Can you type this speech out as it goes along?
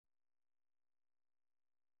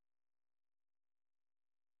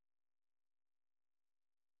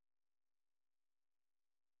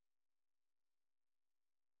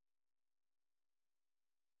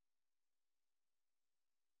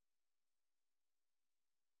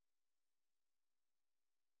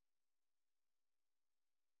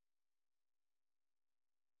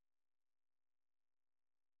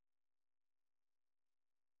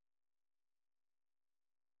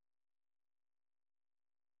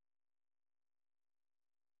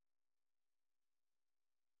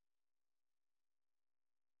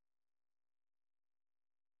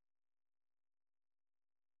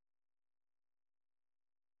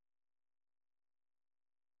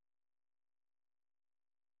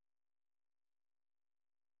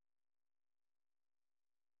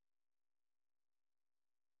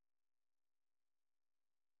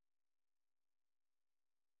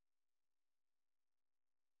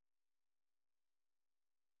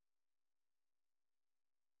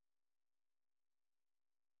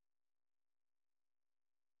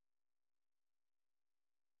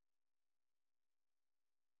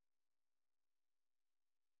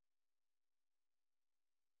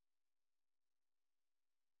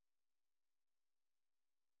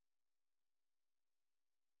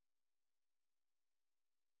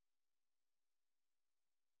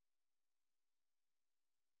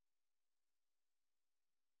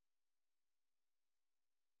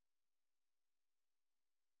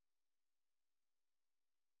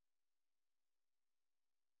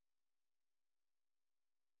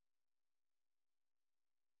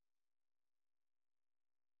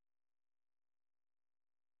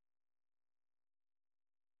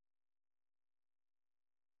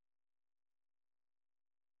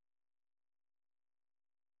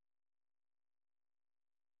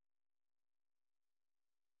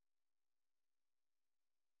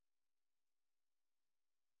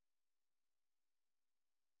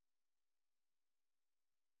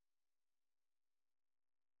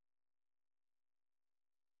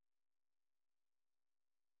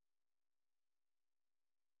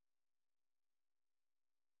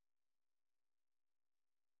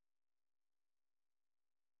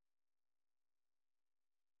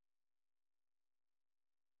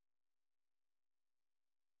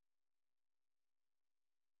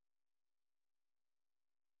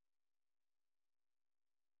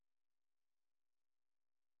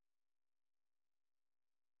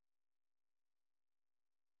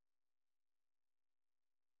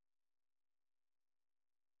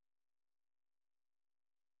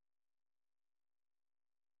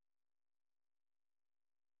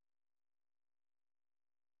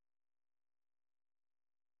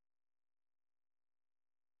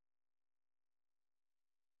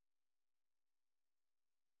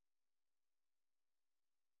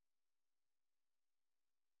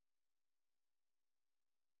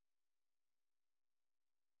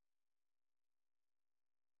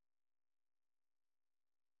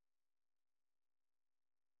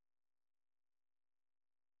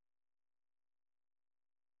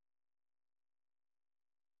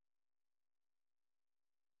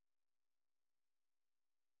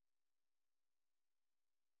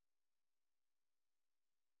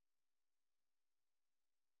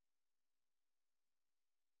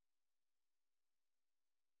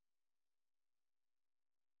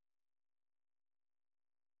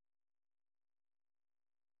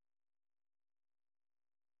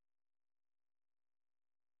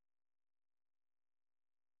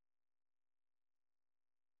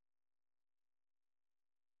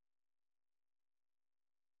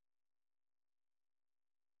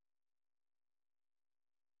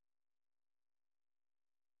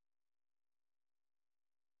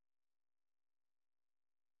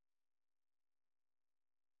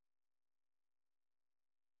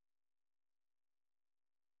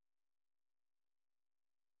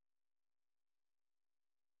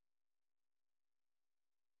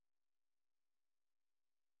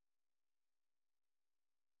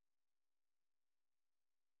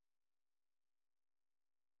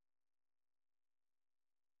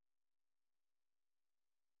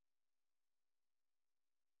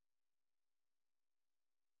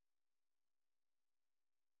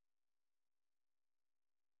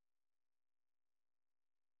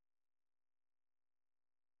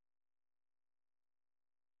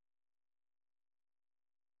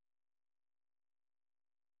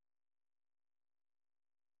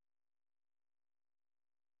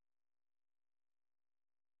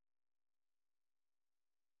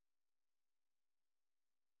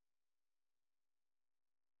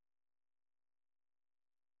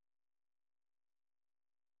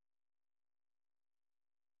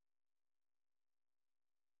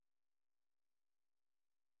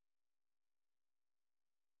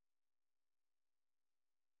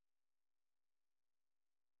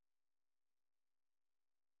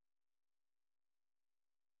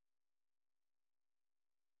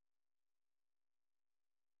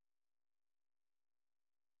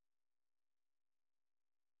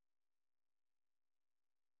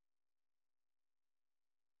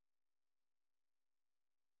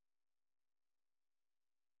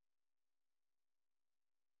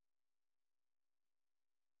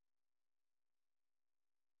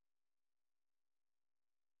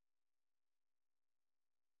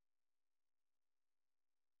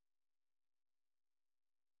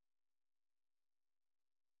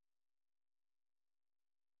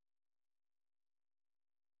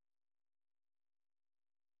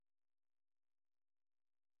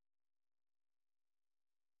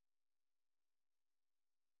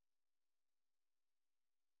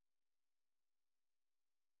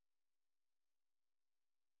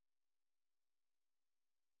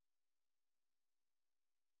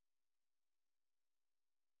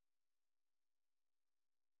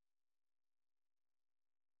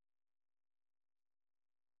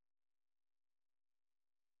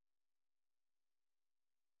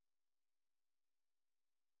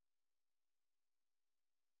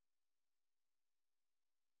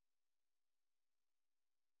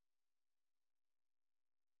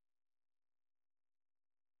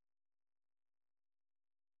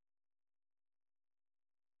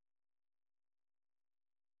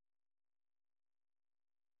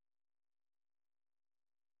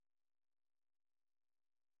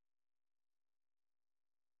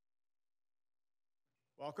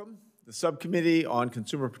Welcome. The Subcommittee on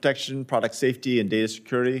Consumer Protection, Product Safety, and Data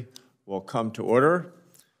Security will come to order.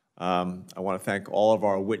 I want to thank all of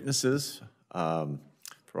our witnesses for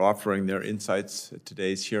offering their insights at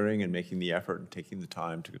today's hearing and making the effort and taking the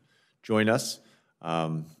time to join us.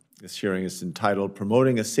 This hearing is entitled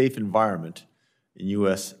Promoting a Safe Environment in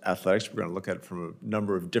U.S. Athletics. We're going to look at it from a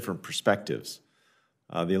number of different perspectives.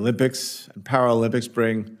 The Olympics and Paralympics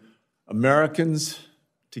bring Americans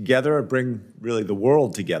together, bring really the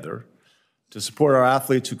world together to support our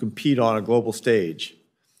athletes who compete on a global stage.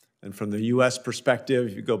 And from the U.S. perspective,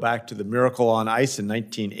 if you go back to the Miracle on Ice in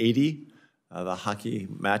 1980, the hockey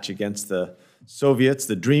match against the Soviets,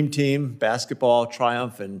 the Dream Team, basketball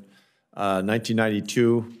triumph in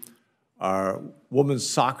 1992, our women's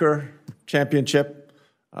soccer championship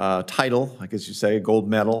title, I guess you say, gold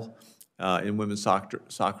medal in women's soccer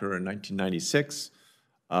in 1996.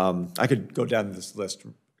 I could go down this list,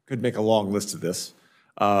 could make a long list of this.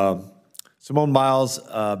 Simone Biles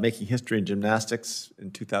making history in gymnastics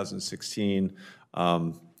in 2016.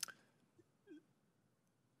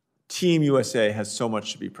 Team USA has so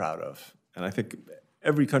much to be proud of. And I think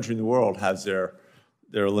every country in the world has their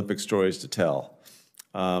Olympic stories to tell.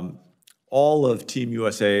 All of Team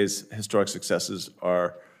USA's historic successes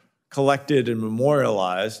are collected and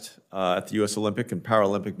memorialized at the U.S. Olympic and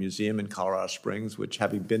Paralympic Museum in Colorado Springs, which,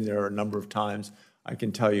 having been there a number of times, I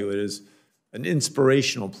can tell you it is an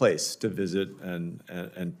inspirational place to visit and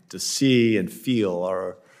to see and feel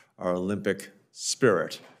our Olympic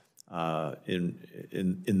spirit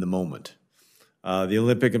in the moment. The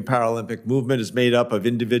Olympic and Paralympic movement is made up of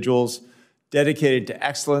individuals dedicated to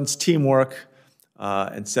excellence, teamwork,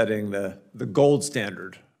 and setting the gold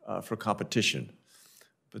standard for competition.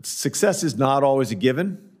 But success is not always a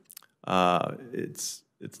given. It's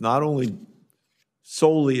not only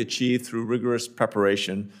solely achieved through rigorous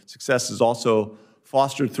preparation. Success is also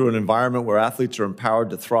fostered through an environment where athletes are empowered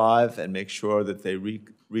to thrive and make sure that they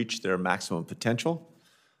reach their maximum potential.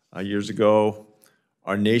 Years ago,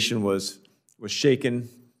 our nation was shaken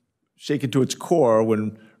to its core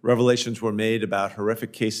when revelations were made about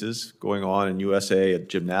horrific cases going on in USA at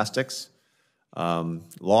gymnastics.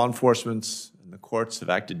 Law enforcement and the courts have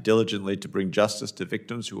acted diligently to bring justice to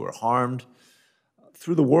victims who were harmed.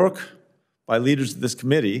 Through the work by leaders of this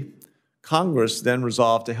committee, Congress then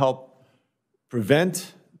resolved to help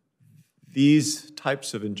prevent these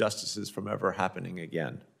types of injustices from ever happening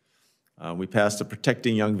again. We passed the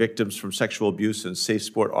Protecting Young Victims from Sexual Abuse and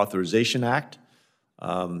SafeSport Authorization Act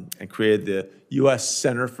and created the U.S.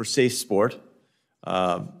 Center for SafeSport,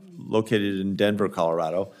 located in Denver,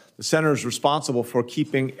 Colorado. The center is responsible for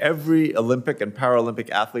keeping every Olympic and Paralympic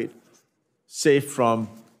athlete safe from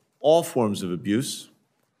all forms of abuse.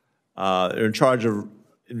 They're in charge of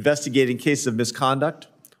investigating cases of misconduct,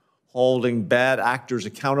 holding bad actors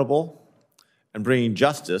accountable, and bringing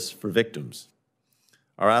justice for victims.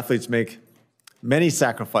 Our athletes make many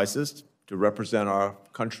sacrifices to represent our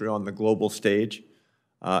country on the global stage.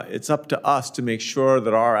 It's up to us to make sure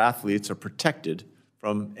that our athletes are protected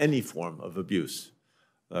from any form of abuse.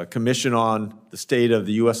 The Commission on the State of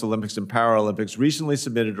the U.S. Olympics and Paralympics recently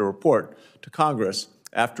submitted a report to Congress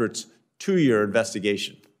after its 2-year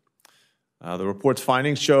investigation. The report's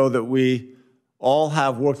findings show that we all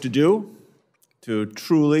have work to do to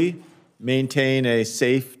truly maintain a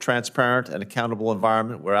safe, transparent, and accountable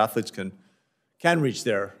environment where athletes can reach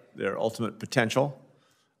their ultimate potential.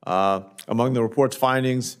 Among the report's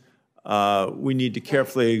findings, we need to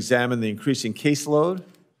carefully examine the increasing caseload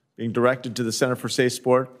being directed to the Center for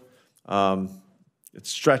SafeSport. It's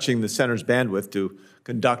stretching the center's bandwidth to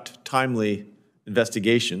conduct timely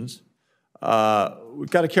investigations. We've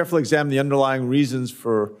got to carefully examine the underlying reasons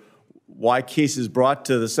for why cases brought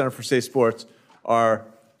to the Center for SafeSport are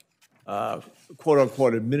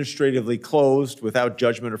quote-unquote administratively closed without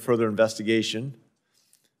judgment or further investigation.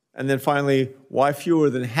 And then finally, why fewer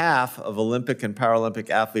than half of Olympic and Paralympic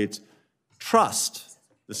athletes trust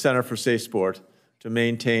the Center for SafeSport to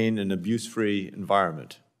maintain an abuse-free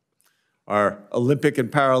environment. Our Olympic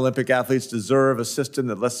and Paralympic athletes deserve a system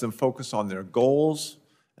that lets them focus on their goals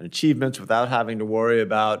and achievements without having to worry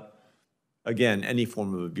about, again, any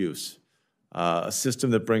form of abuse. A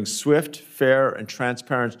system that brings swift, fair, and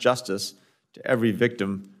transparent justice to every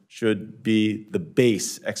victim should be the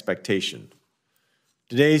base expectation.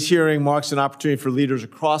 Today's hearing marks an opportunity for leaders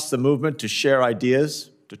across the movement to share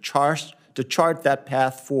ideas, to chart that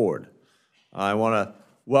path forward. I want to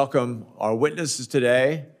welcome our witnesses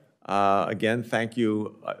today. Again, thank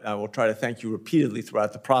you. I will try to thank you repeatedly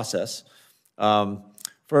throughout the process.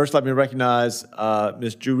 First, let me recognize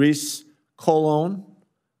Ms. Juris Colón,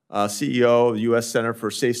 CEO of the U.S. Center for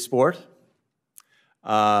SafeSport,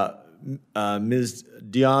 Ms.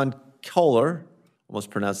 Dionne Koller, almost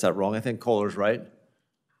pronounced that wrong, I think Koller's right,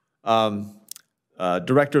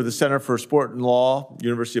 Director of the Center for Sport and Law,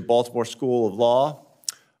 University of Baltimore School of Law,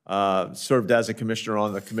 served as a commissioner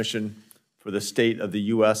on the Commission for the State of the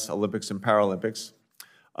U.S. Olympics and Paralympics.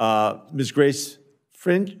 Ms. Grace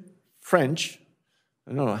French,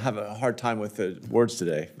 I don't know, I have a hard time with the words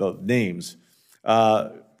today, the names.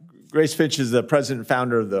 Grace Finch is the president and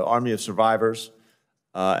founder of the Army of Survivors,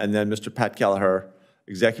 and then Mr. Pat Kelleher,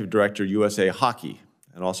 Executive Director, USA Hockey,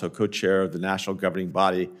 and also co-chair of the National Governing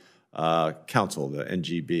Body Council, the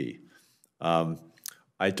NGB.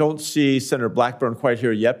 I don't see Senator Blackburn quite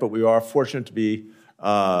here yet, but we are fortunate to be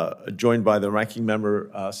joined by the ranking member,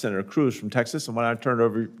 Senator Cruz from Texas, and why don't I turn it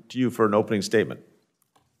over to you for an opening statement.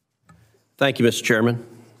 Thank you, Mr. Chairman.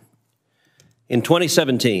 In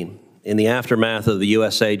 2017, in the aftermath of the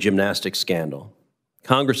USA gymnastics scandal,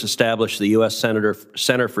 Congress established the U.S. Center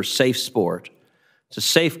for SafeSport to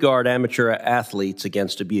safeguard amateur athletes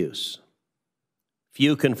against abuse.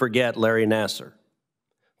 Few can forget Larry Nassar,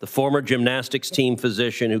 the former gymnastics team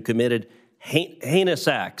physician who committed heinous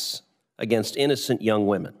acts against innocent young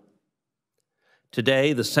women.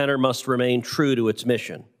 Today, the center must remain true to its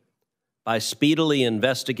mission by speedily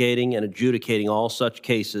investigating and adjudicating all such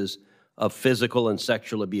cases of physical and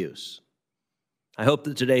sexual abuse. I hope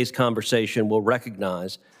that today's conversation will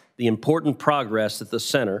recognize the important progress that the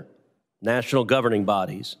center, national governing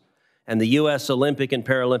bodies, and the U.S. Olympic and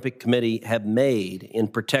Paralympic Committee have made in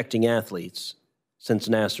protecting athletes since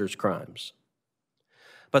Nassar's crimes.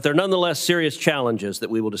 But there are nonetheless serious challenges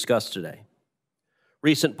that we will discuss today.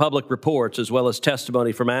 Recent public reports, as well as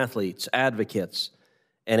testimony from athletes, advocates,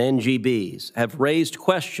 and NGBs, have raised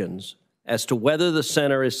questions as to whether the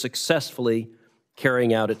center is successfully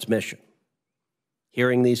carrying out its mission.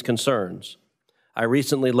 Hearing these concerns, I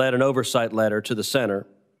recently led an oversight letter to the center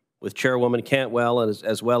with Chairwoman Cantwell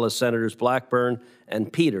as well as Senators Blackburn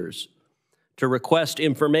and Peters to request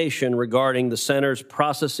information regarding the center's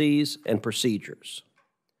processes and procedures.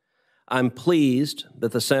 I'm pleased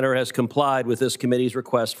that the center has complied with this committee's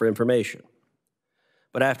request for information.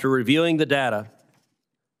 But after reviewing the data,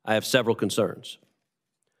 I have several concerns.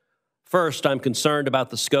 First, I'm concerned about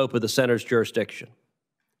the scope of the center's jurisdiction,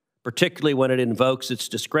 particularly when it invokes its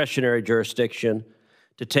discretionary jurisdiction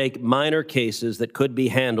to take minor cases that could be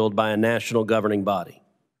handled by a national governing body.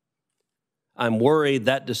 I'm worried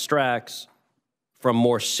that distracts from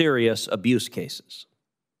more serious abuse cases.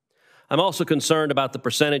 I'm also concerned about the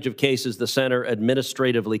percentage of cases the center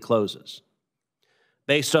administratively closes.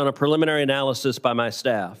 Based on a preliminary analysis by my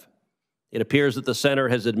staff, it appears that the center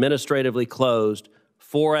has administratively closed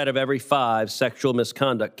 4 out of every 5 sexual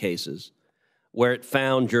misconduct cases where it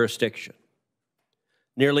found jurisdiction.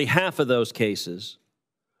 Nearly half of those cases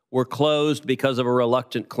were closed because of a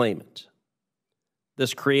reluctant claimant.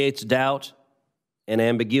 This creates doubt and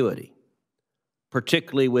ambiguity,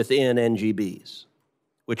 particularly within NGBs,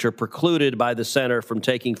 which are precluded by the center from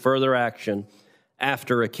taking further action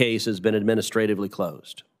after a case has been administratively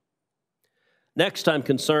closed. Next, I'm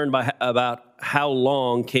concerned about how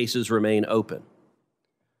long cases remain open.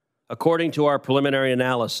 According to our preliminary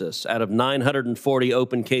analysis, out of 940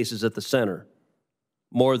 open cases at the center,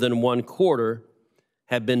 more than 1/4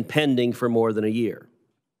 have been pending for more than a year.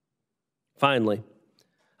 Finally,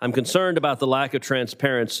 I'm concerned about the lack of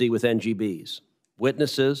transparency with NGBs,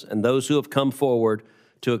 witnesses, and those who have come forward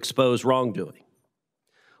to expose wrongdoing.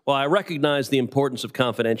 While I recognize the importance of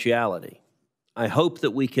confidentiality, I hope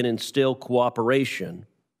that we can instill cooperation,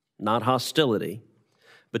 not hostility,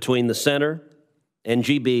 between the center,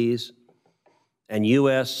 NGBs, and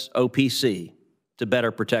U.S. OPC to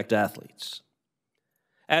better protect athletes.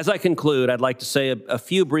 As I conclude, I'd like to say a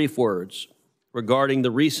few brief words regarding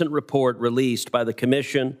the recent report released by the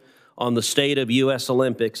Commission on the State of U.S.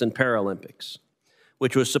 Olympics and Paralympics,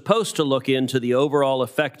 which was supposed to look into the overall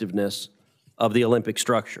effectiveness of the Olympic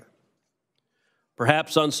structure.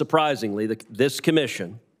 Perhaps unsurprisingly, this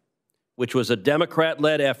commission, which was a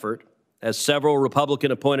Democrat-led effort, as several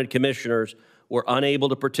Republican-appointed commissioners were unable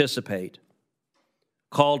to participate,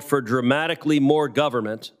 called for dramatically more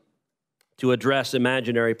government to address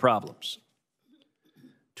imaginary problems.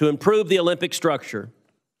 To improve the Olympic structure,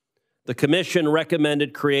 the commission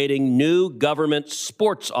recommended creating new government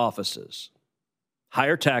sports offices,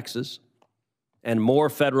 higher taxes, and more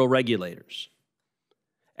federal regulators,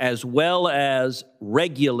 as well as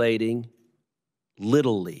regulating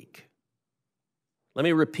Little League. Let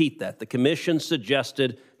me repeat that. The commission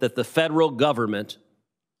suggested that the federal government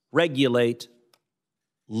regulate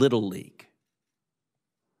Little League.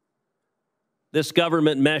 This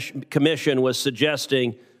government commission was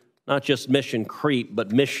suggesting not just mission creep,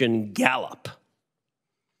 but mission gallop.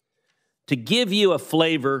 To give you a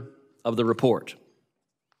flavor of the report,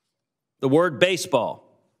 the word baseball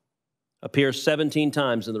appears 17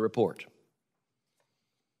 times in the report.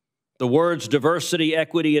 The words diversity,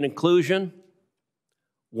 equity, and inclusion,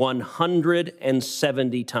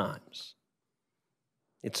 170 times.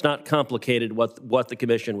 It's not complicated what the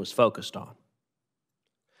commission was focused on.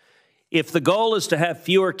 If the goal is to have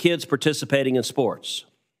fewer kids participating in sports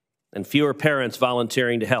and fewer parents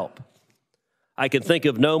volunteering to help, I can think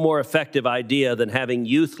of no more effective idea than having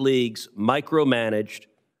youth leagues micromanaged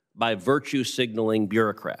by virtue-signaling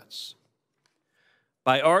bureaucrats.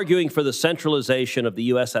 By arguing for the centralization of the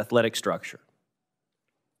U.S. athletic structure,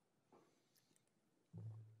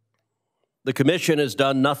 the Commission has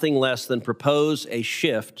done nothing less than propose a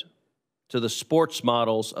shift to the sports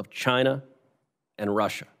models of China and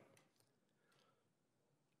Russia.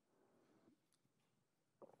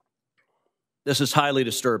 This is highly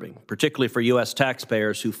disturbing, particularly for U.S.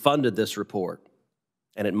 taxpayers who funded this report,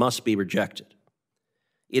 and it must be rejected.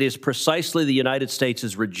 It is precisely the United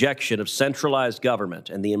States' rejection of centralized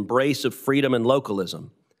government and the embrace of freedom and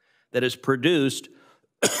localism that has produced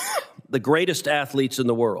the greatest athletes in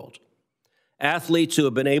the world. Athletes who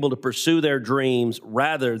have been able to pursue their dreams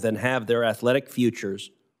rather than have their athletic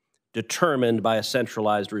futures determined by a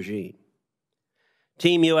centralized regime.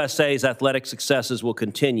 Team USA's athletic successes will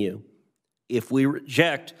continue if we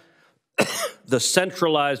reject the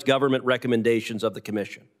centralized government recommendations of the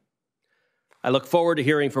Commission. I look forward to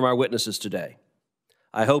hearing from our witnesses today.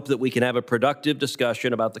 I hope that we can have a productive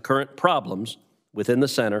discussion about the current problems within the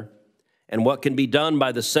Center and what can be done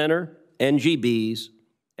by the Center, NGBs,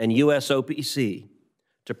 and USOPC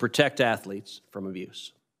to protect athletes from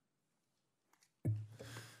abuse.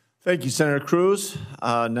 Thank you, Senator Cruz.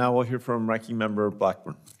 Now we'll hear from Ranking Member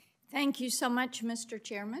Blackburn. Thank you so much, Mr.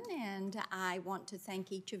 Chairman, and I want to thank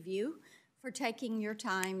each of you for taking your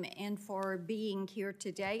time and for being here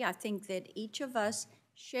today. I think that each of us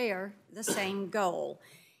share the same goal.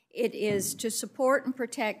 It is to support and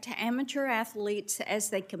protect amateur athletes as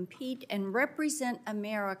they compete and represent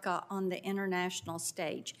America on the international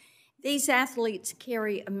stage. These athletes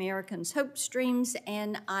carry Americans' hopes, dreams,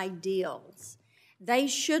 and ideals. They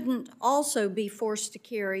shouldn't also be forced to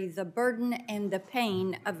carry the burden and the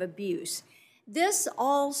pain of abuse. This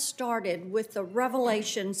all started with the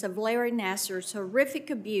revelations of Larry Nassar's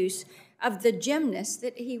horrific abuse of the gymnast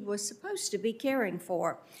that he was supposed to be caring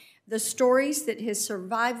for. The stories that his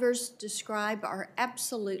survivors describe are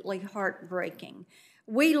absolutely heartbreaking.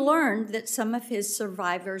 We learned that some of his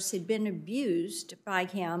survivors had been abused by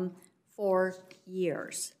him for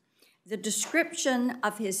years. The description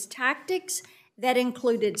of his tactics that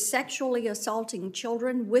included sexually assaulting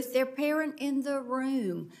children with their parent in the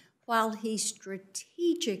room while he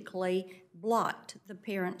strategically blocked the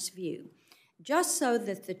parent's view, just so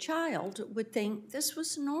that the child would think this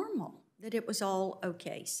was normal, that it was all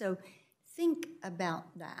okay. So think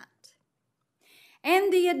about that.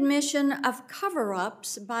 And the admission of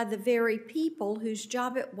cover-ups by the very people whose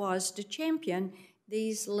job it was to champion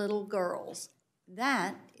these little girls.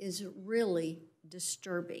 That is really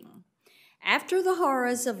disturbing. After the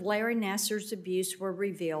horrors of Larry Nassar's abuse were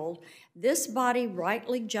revealed, this body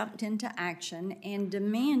rightly jumped into action and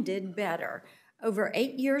demanded better. Over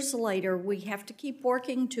 8 years later, we have to keep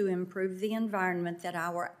working to improve the environment that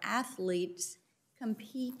our athletes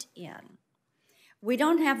compete in. We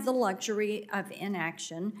don't have the luxury of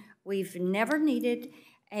inaction. We've never needed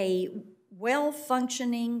a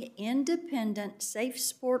well-functioning, independent,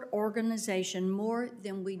 SafeSport organization more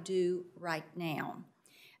than we do right now.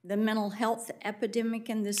 The mental health epidemic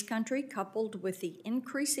in this country, coupled with the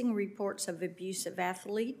increasing reports of abuse of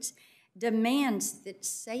athletes, demands that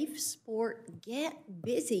SafeSport get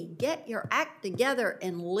busy, get your act together,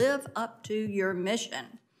 and live up to your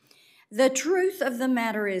mission. The truth of the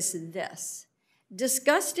matter is this: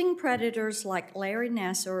 disgusting predators like Larry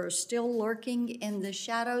Nassar are still lurking in the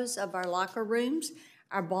shadows of our locker rooms,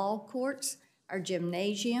 our ball courts, our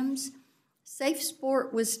gymnasiums.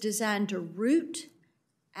 SafeSport was designed to root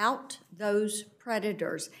out those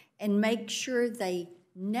predators and make sure they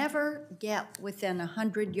never get within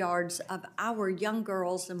 100 yards of our young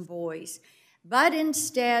girls and boys. But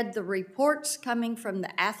instead, the reports coming from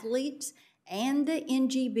the athletes and the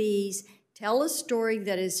NGBs tell a story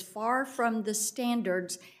that is far from the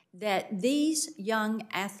standards that these young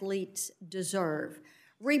athletes deserve.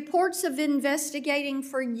 Reports of investigating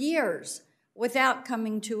for years without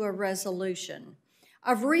coming to a resolution,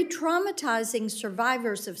 of re-traumatizing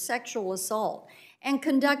survivors of sexual assault and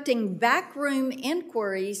conducting backroom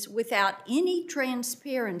inquiries without any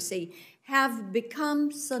transparency have become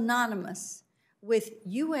synonymous with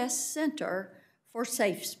U.S. Center for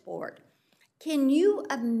SafeSport. Can you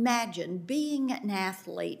imagine being an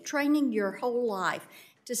athlete, training your whole life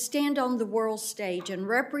to stand on the world stage and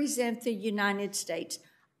represent the United States,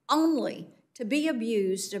 only to be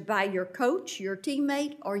abused by your coach, your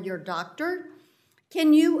teammate, or your doctor?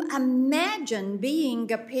 Can you imagine being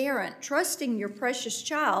a parent, trusting your precious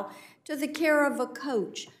child to the care of a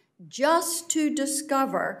coach, just to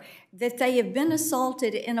discover that they have been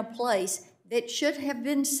assaulted in a place that should have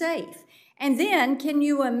been safe? And then, can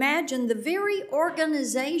you imagine the very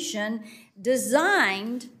organization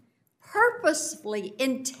designed, purposefully,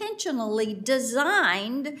 intentionally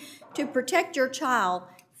designed to protect your child,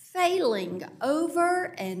 failing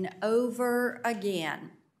over and over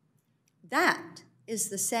again? That is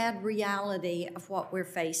the sad reality of what we're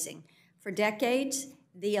facing. For decades,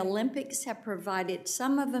 the Olympics have provided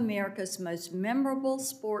some of America's most memorable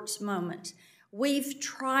sports moments. We've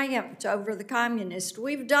triumphed over the communists.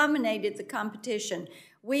 We've dominated the competition.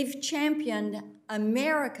 We've championed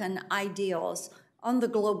American ideals on the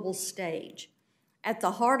global stage. At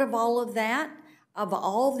the heart of all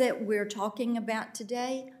that we're talking about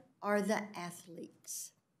today, are the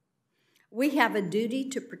athletes. We have a duty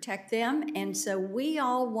to protect them, and so we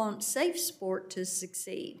all want SafeSport to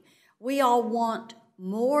succeed. We all want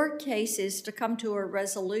more cases to come to a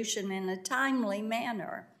resolution in a timely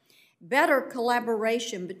manner. Better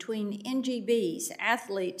collaboration between NGBs,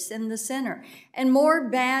 athletes, and the center, and more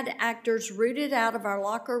bad actors rooted out of our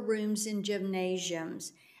locker rooms and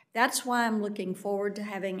gymnasiums. That's why I'm looking forward to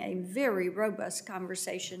having a very robust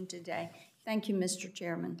conversation today. Thank you, Mr.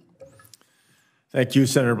 Chairman. Thank you,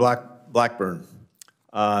 Senator Blackburn.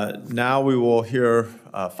 Now we will hear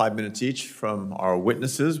 5 minutes each from our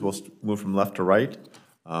witnesses. We'll move from left to right.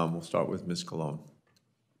 We'll start with Ms. Colón.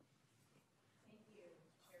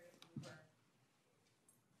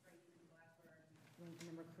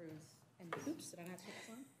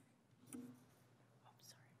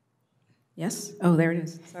 Yes? Oh, there it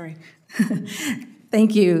is. Sorry.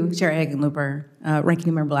 Thank you, Chair Hickenlooper,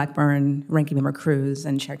 Ranking Member Blackburn, Ranking Member Cruz,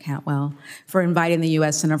 and Chair Cantwell for inviting the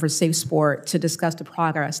U.S. Center for SafeSport to discuss the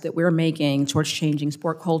progress that we're making towards changing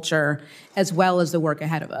sport culture, as well as the work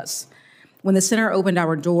ahead of us. When the center opened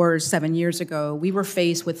our doors 7 years ago, we were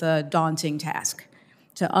faced with a daunting task: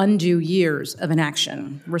 to undo years of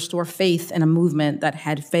inaction, restore faith in a movement that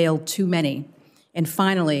had failed too many, and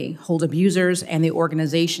finally hold abusers and the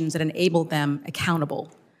organizations that enabled them accountable.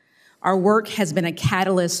 Our work has been a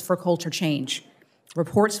catalyst for culture change.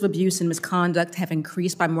 Reports of abuse and misconduct have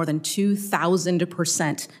increased by more than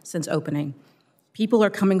 2,000% since opening. People are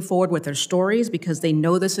coming forward with their stories because they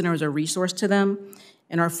know the center is a resource to them.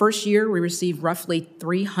 In our first year, we received roughly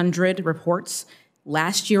 300 reports.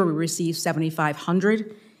 Last year, we received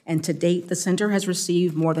 7,500. And to date, the center has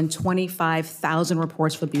received more than 25,000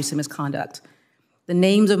 reports of abuse and misconduct. The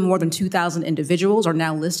names of more than 2,000 individuals are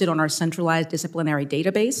now listed on our centralized disciplinary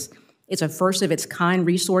database. It's a first-of-its-kind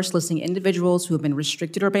resource listing individuals who have been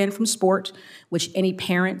restricted or banned from sport, which any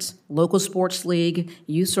parent, local sports league,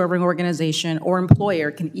 youth-serving organization, or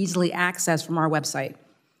employer can easily access from our website.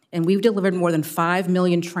 And we've delivered more than 5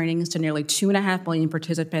 million trainings to nearly 2.5 million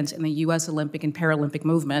participants in the U.S. Olympic and Paralympic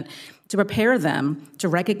movement to prepare them to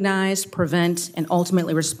recognize, prevent, and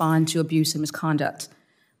ultimately respond to abuse and misconduct.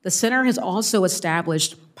 The center has also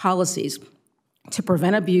established policies to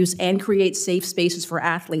prevent abuse and create safe spaces for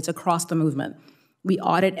athletes across the movement. We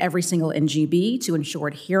audit every single NGB to ensure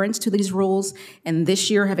adherence to these rules, and this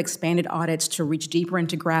year have expanded audits to reach deeper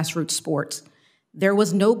into grassroots sports. There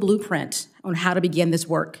was no blueprint on how to begin this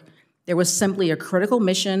work. There was simply a critical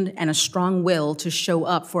mission and a strong will to show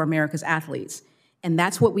up for America's athletes, and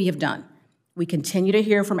that's what we have done. We continue to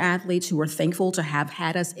hear from athletes who are thankful to have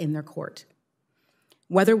had us in their court.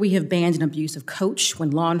 Whether we have banned an abusive coach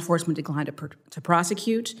when law enforcement declined to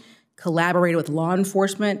prosecute, collaborated with law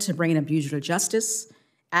enforcement to bring an abuser to justice,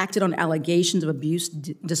 acted on allegations of abuse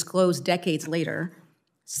disclosed decades later,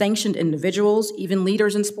 sanctioned individuals, even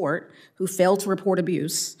leaders in sport, who failed to report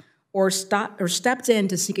abuse, or stepped in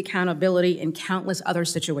to seek accountability in countless other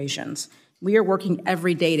situations. We are working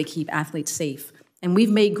every day to keep athletes safe, and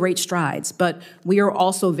we've made great strides, but we are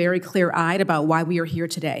also very clear-eyed about why we are here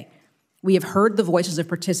today. We have heard the voices of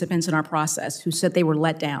participants in our process who said they were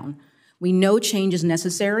let down. We know change is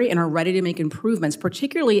necessary and are ready to make improvements,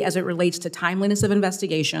 particularly as it relates to timeliness of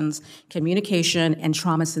investigations, communication, and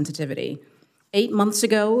trauma sensitivity. 8 months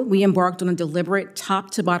ago, we embarked on a deliberate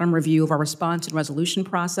top-to-bottom review of our response and resolution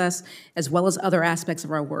process, as well as other aspects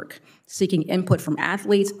of our work, seeking input from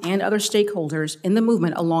athletes and other stakeholders in the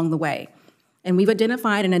movement along the way. And we've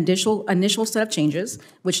identified an initial set of changes,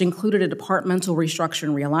 which included a departmental restructure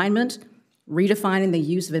and realignment, redefining the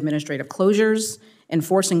use of administrative closures,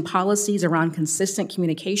 enforcing policies around consistent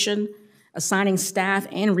communication, assigning staff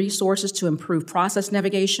and resources to improve process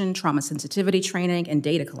navigation, trauma sensitivity training, and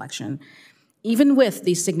data collection. Even with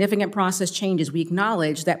these significant process changes, we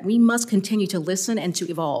acknowledge that we must continue to listen and to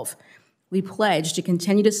evolve. We pledge to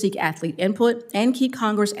continue to seek athlete input and keep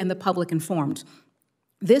Congress and the public informed.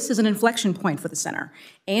 This is an inflection point for the Center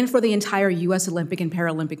and for the entire U.S. Olympic and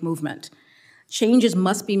Paralympic movement. Changes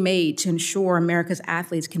must be made to ensure America's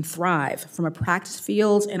athletes can thrive, from a practice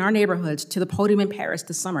fields in our neighborhoods to the podium in Paris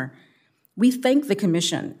this summer. We thank the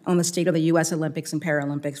Commission on the State of the U.S. Olympics and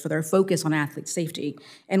Paralympics for their focus on athlete safety,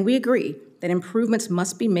 and we agree that improvements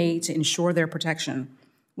must be made to ensure their protection.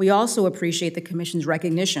 We also appreciate the Commission's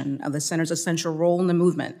recognition of the Center's essential role in the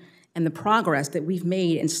movement and the progress that we've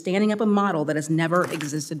made in standing up a model that has never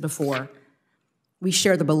existed before. We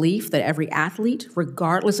share the belief that every athlete,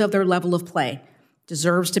 regardless of their level of play,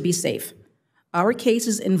 deserves to be safe. Our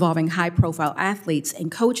cases involving high-profile athletes and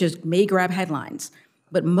coaches may grab headlines,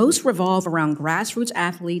 but most revolve around grassroots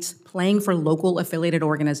athletes playing for local affiliated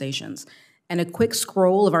organizations. And a quick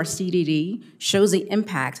scroll of our CDD shows the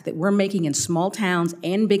impact that we're making in small towns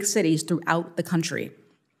and big cities throughout the country.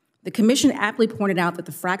 The Commission aptly pointed out that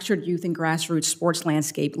the fractured youth and grassroots sports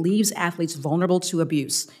landscape leaves athletes vulnerable to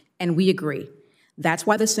abuse, and we agree. That's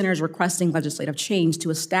why the Center is requesting legislative change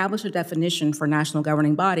to establish a definition for national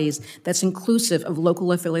governing bodies that's inclusive of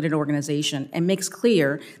local affiliated organization and makes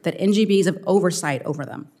clear that NGBs have oversight over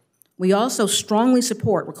them. We also strongly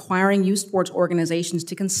support requiring youth sports organizations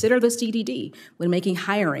to consider the CDD when making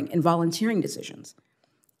hiring and volunteering decisions.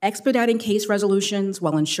 Expediting case resolutions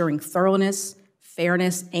while ensuring thoroughness,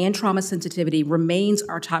 fairness, and trauma sensitivity remains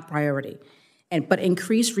our top priority, but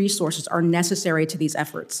increased resources are necessary to these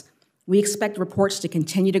efforts. We expect reports to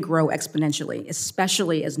continue to grow exponentially,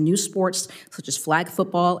 especially as new sports such as flag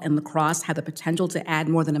football and lacrosse have the potential to add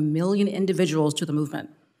more than 1 million individuals to the movement.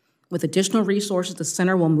 With additional resources, the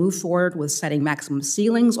Center will move forward with setting maximum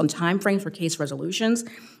ceilings on timeframes for case resolutions,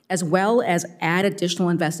 as well as add additional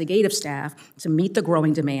investigative staff to meet the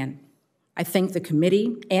growing demand. I thank the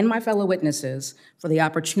committee and my fellow witnesses for the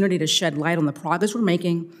opportunity to shed light on the progress we're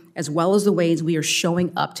making, as well as the ways we are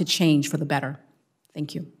showing up to change for the better.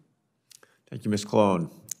 Thank you. Thank you, Ms. Colón.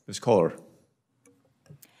 Ms. Koller.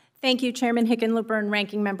 Thank you, Chairman Hickenlooper and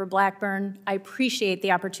Ranking Member Blackburn. I appreciate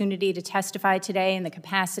the opportunity to testify today in the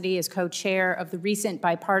capacity as co-chair of the recent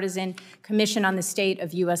bipartisan Commission on the State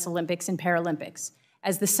of U.S. Olympics and Paralympics.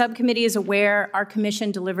 As the subcommittee is aware, our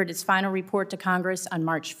commission delivered its final report to Congress on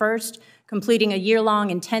March 1st, completing a year-long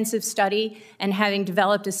intensive study and having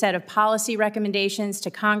developed a set of policy recommendations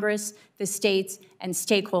to Congress, the states, and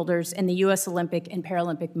stakeholders in the U.S. Olympic and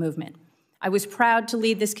Paralympic movement. I was proud to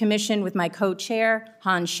lead this commission with my co-chair,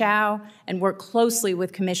 Han Shao, and work closely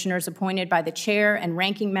with commissioners appointed by the chair and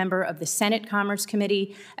ranking member of the Senate Commerce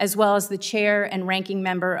Committee, as well as the chair and ranking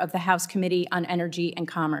member of the House Committee on Energy and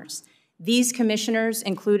Commerce. These commissioners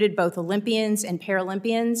included both Olympians and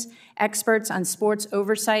Paralympians, experts on sports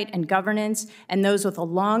oversight and governance, and those with a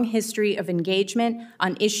long history of engagement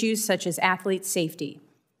on issues such as athlete safety.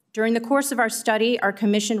 During the course of our study, our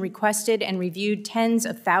commission requested and reviewed tens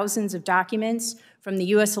of thousands of documents from the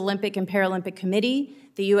U.S. Olympic and Paralympic Committee,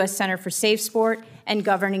 the U.S. Center for SafeSport, and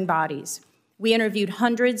governing bodies. We interviewed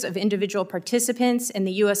hundreds of individual participants in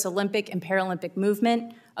the U.S. Olympic and Paralympic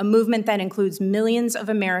movement, a movement that includes millions of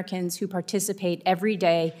Americans who participate every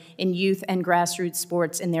day in youth and grassroots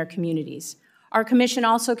sports in their communities. Our commission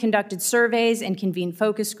also conducted surveys and convened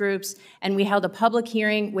focus groups, and we held a public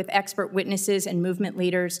hearing with expert witnesses and movement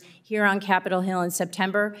leaders here on Capitol Hill in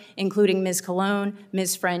September, including Ms. Colón,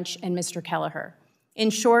 Ms. French, and Mr. Kelleher. In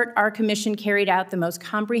short, our commission carried out the most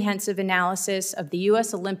comprehensive analysis of the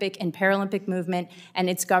U.S. Olympic and Paralympic movement and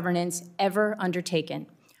its governance ever undertaken.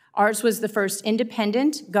 Ours was the first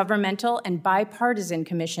independent, governmental, and bipartisan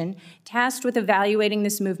commission tasked with evaluating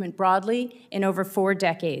this movement broadly in over 4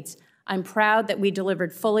 decades. I'm proud that we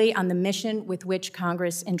delivered fully on the mission with which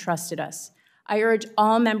Congress entrusted us. I urge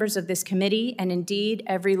all members of this committee, and indeed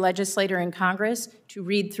every legislator in Congress, to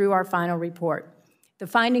read through our final report. The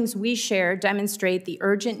findings we share demonstrate the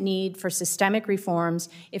urgent need for systemic reforms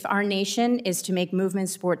if our nation is to make movement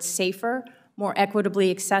sports safer, more equitably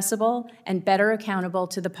accessible, and better accountable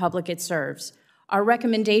to the public it serves. Our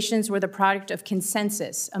recommendations were the product of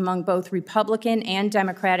consensus among both Republican and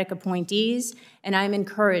Democratic appointees, and I'm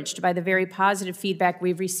encouraged by the very positive feedback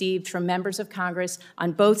we've received from members of Congress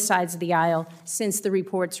on both sides of the aisle since the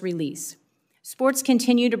report's release. Sports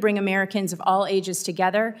continue to bring Americans of all ages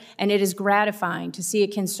together, and it is gratifying to see a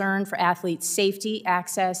concern for athletes' safety,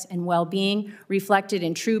 access, and well-being reflected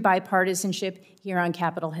in true bipartisanship here on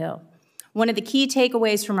Capitol Hill. One of the key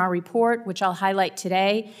takeaways from our report, which I'll highlight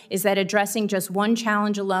today, is that addressing just one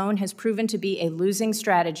challenge alone has proven to be a losing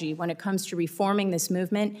strategy when it comes to reforming this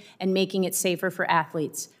movement and making it safer for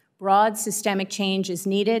athletes. Broad systemic change is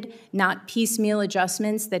needed, not piecemeal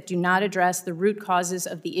adjustments that do not address the root causes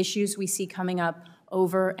of the issues we see coming up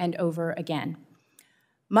over and over again.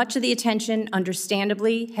 Much of the attention,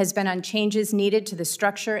 understandably, has been on changes needed to the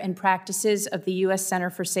structure and practices of the U.S.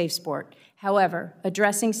 Center for SafeSport. However,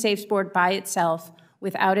 addressing SafeSport by itself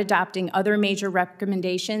without adopting other major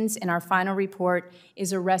recommendations in our final report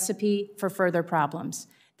is a recipe for further problems.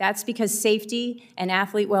 That's because safety and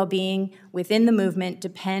athlete well-being within the movement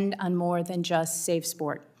depend on more than just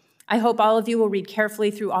SafeSport. I hope all of you will read carefully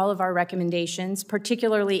through all of our recommendations,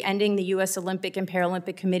 particularly ending the U.S. Olympic and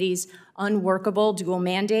Paralympic Committee's unworkable dual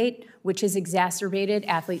mandate, which has exacerbated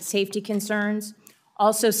athlete safety concerns.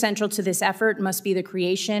 Also central to this effort must be the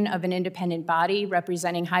creation of an independent body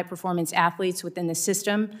representing high-performance athletes within the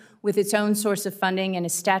system with its own source of funding and a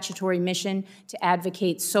statutory mission to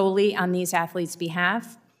advocate solely on these athletes'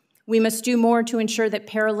 behalf. We must do more to ensure that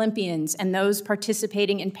Paralympians and those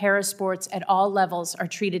participating in parasports at all levels are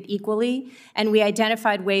treated equally, and we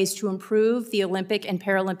identified ways to improve the Olympic and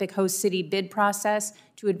Paralympic host city bid process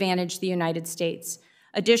to advantage the United States.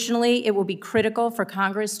 Additionally, it will be critical for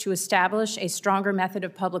Congress to establish a stronger method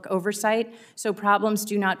of public oversight so problems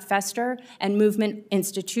do not fester and movement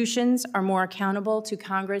institutions are more accountable to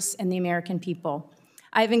Congress and the American people.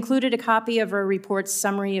 I have included a copy of our report's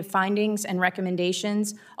summary of findings and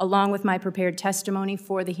recommendations, along with my prepared testimony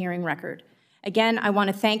for the hearing record. Again, I want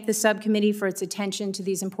to thank the subcommittee for its attention to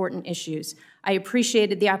these important issues. I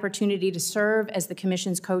appreciated the opportunity to serve as the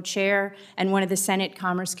Commission's co-chair and one of the Senate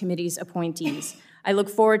Commerce Committee's appointees. I look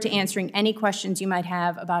forward to answering any questions you might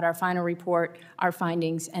have about our final report, our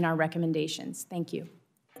findings, and our recommendations. Thank you.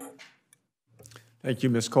 Thank you,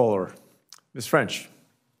 Ms. Koller. Ms. French.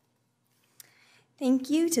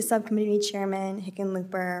 Thank you to Subcommittee Chairman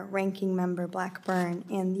Hickenlooper, Ranking Member Blackburn,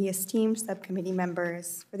 and the esteemed subcommittee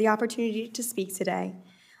members for the opportunity to speak today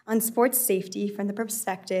on sports safety from the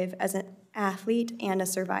perspective as an athlete and a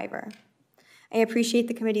survivor. I appreciate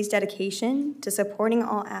the committee's dedication to supporting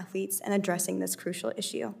all athletes and addressing this crucial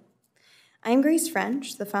issue. I am Grace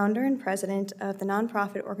French, the founder and president of the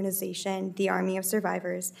nonprofit organization, the Army of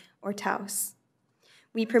Survivors, or TAUS.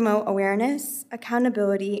 We promote awareness,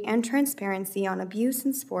 accountability, and transparency on abuse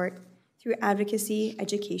in sport through advocacy,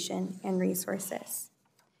 education, and resources.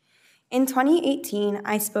 In 2018,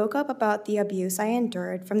 I spoke up about the abuse I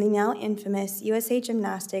endured from the now infamous USA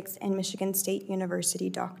Gymnastics and Michigan State University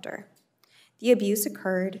doctor. The abuse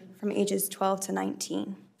occurred from ages 12 to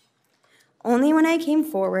 19. Only when I came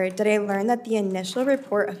forward did I learn that the initial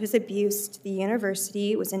report of his abuse to the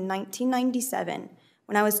university was in 1997,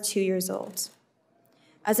 when I was 2 years old.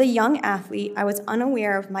 As a young athlete, I was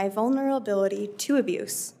unaware of my vulnerability to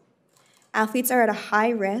abuse. Athletes are at a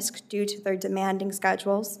high risk due to their demanding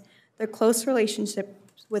schedules, their close relationship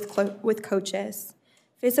with coaches,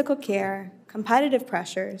 physical care, competitive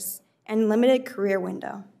pressures, and limited career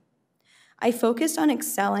window. I focused on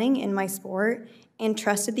excelling in my sport and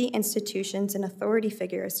trusted the institutions and authority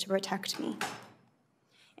figures to protect me.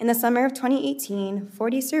 In the summer of 2018,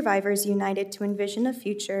 40 survivors united to envision a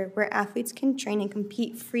future where athletes can train and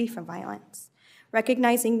compete free from violence,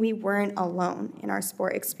 recognizing we weren't alone in our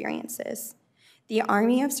sport experiences. The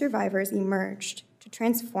Army of Survivors emerged to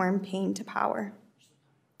transform pain to power.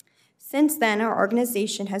 Since then, our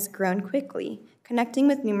organization has grown quickly, connecting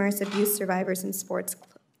with numerous abuse survivors in sports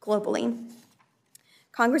globally.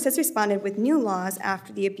 Congress has responded with new laws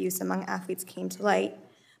after the abuse among athletes came to light,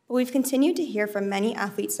 but we've continued to hear from many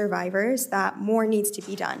athlete survivors that more needs to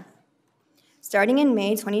be done. Starting in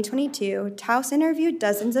May 2022, TAUS interviewed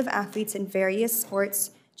dozens of athletes in various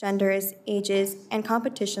sports, genders, ages, and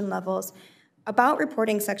competition levels about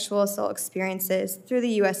reporting sexual assault experiences through the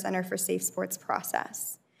U.S. Center for SafeSport's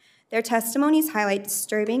process. Their testimonies highlight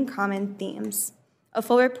disturbing common themes. A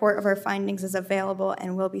full report of our findings is available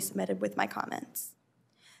and will be submitted with my comments.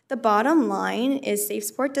 The bottom line is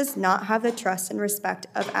SafeSport does not have the trust and respect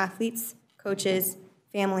of athletes, coaches,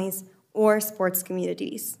 families, or sports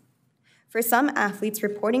communities. For some athletes,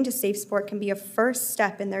 reporting to SafeSport can be a first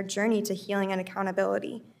step in their journey to healing and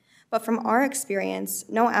accountability. But from our experience,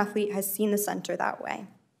 no athlete has seen the center that way.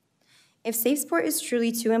 If SafeSport is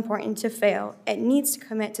truly too important to fail, it needs to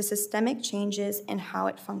commit to systemic changes in how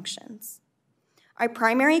it functions. Our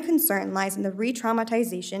primary concern lies in the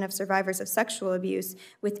re-traumatization of survivors of sexual abuse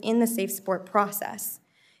within the SafeSport process.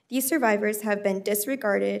 These survivors have been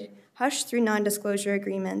disregarded, hushed through non-disclosure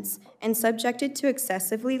agreements, and subjected to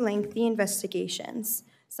excessively lengthy investigations,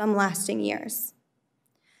 some lasting years.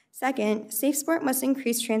 Second, SafeSport must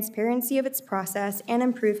increase transparency of its process and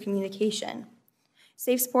improve communication.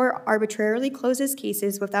 SafeSport arbitrarily closes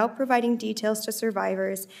cases without providing details to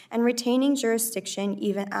survivors and retaining jurisdiction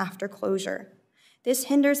even after closure. This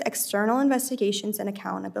hinders external investigations and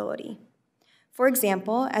accountability. For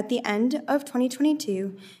example, at the end of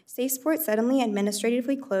 2022, SafeSport suddenly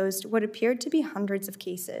administratively closed what appeared to be hundreds of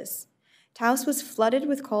cases. Taos was flooded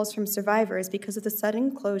with calls from survivors because of the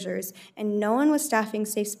sudden closures, and no one was staffing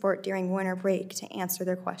SafeSport during winter break to answer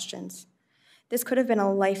their questions. This could have been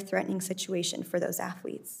a life-threatening situation for those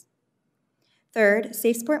athletes. Third,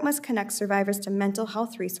 SafeSport must connect survivors to mental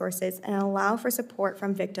health resources and allow for support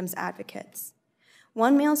from victims' advocates.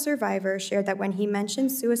 One male survivor shared that when he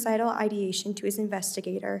mentioned suicidal ideation to his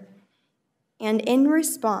investigator, and in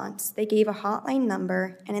response, they gave a hotline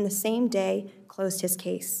number and in the same day closed his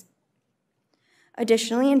case.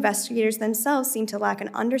 Additionally, investigators themselves seem to lack an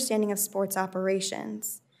understanding of sports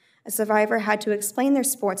operations. A survivor had to explain their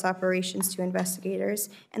sports operations to investigators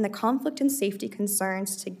and the conflict and safety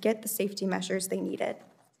concerns to get the safety measures they needed.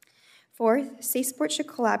 Fourth, SafeSport should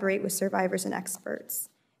collaborate with survivors and experts.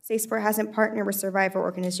 SafeSport hasn't partnered with survivor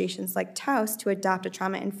organizations like Taos to adopt a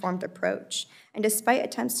trauma-informed approach, and despite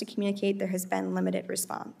attempts to communicate, there has been limited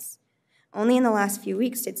response. Only in the last few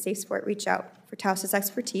weeks did SafeSport reach out for Taos'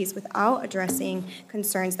 expertise without addressing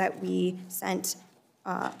concerns that we sent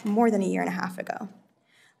more than a year and a half ago.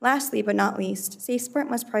 Lastly, but not least, SafeSport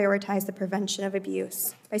must prioritize the prevention of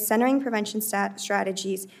abuse. By centering prevention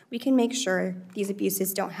strategies, we can make sure these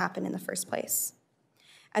abuses don't happen in the first place.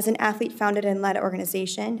 As an athlete-founded and led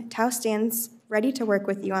organization, Taos stands ready to work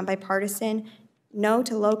with you on bipartisan, no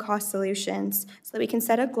to low-cost solutions so that we can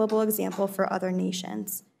set a global example for other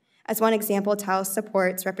nations. As one example, Taos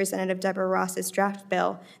supports Representative Deborah Ross's draft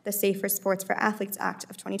bill, the Safer Sports for Athletes Act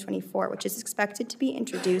of 2024, which is expected to be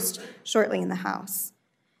introduced shortly in the House.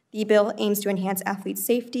 The bill aims to enhance athlete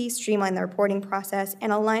safety, streamline the reporting process,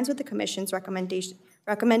 and aligns with the Commission's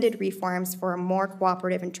recommended reforms for a more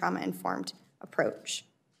cooperative and trauma-informed approach.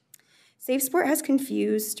 SafeSport has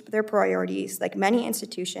confused their priorities like many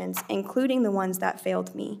institutions, including the ones that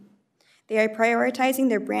failed me. They are prioritizing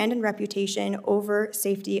their brand and reputation over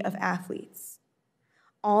safety of athletes.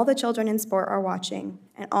 All the children in sport are watching,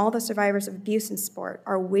 and all the survivors of abuse in sport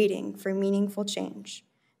are waiting for meaningful change.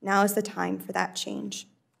 Now is the time for that change.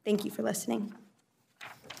 Thank you for listening.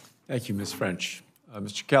 Thank you, Ms. French.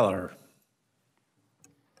 Mr. Koller.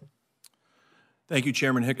 Thank you,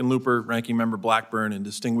 Chairman Hickenlooper, Ranking Member Blackburn, and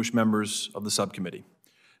distinguished members of the subcommittee.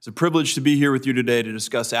 It's a privilege to be here with you today to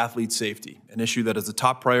discuss athlete safety, an issue that is a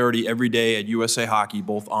top priority every day at USA Hockey,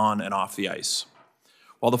 both on and off the ice.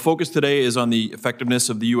 While the focus today is on the effectiveness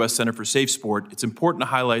of the U.S. Center for SafeSport, it's important to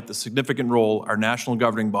highlight the significant role our national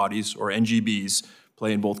governing bodies, or NGBs,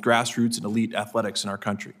 play in both grassroots and elite athletics in our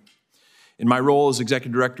country. In my role as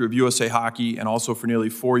Executive Director of USA Hockey, and also for nearly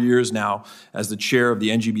 4 years now as the chair of the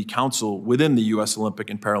NGB Council within the U.S. Olympic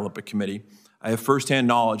and Paralympic Committee, I have firsthand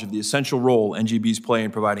knowledge of the essential role NGBs play in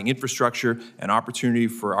providing infrastructure and opportunity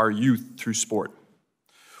for our youth through sport.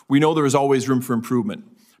 We know there is always room for improvement,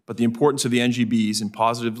 but the importance of the NGBs in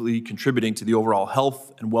positively contributing to the overall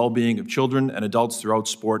health and well-being of children and adults throughout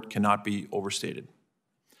sport cannot be overstated.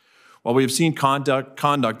 While we have seen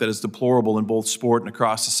conduct that is deplorable in both sport and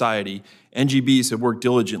across society, NGBs have worked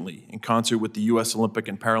diligently in concert with the U.S. Olympic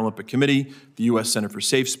and Paralympic Committee, the U.S. Center for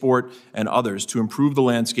SafeSport, and others to improve the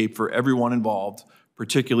landscape for everyone involved,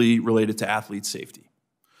 particularly related to athlete safety.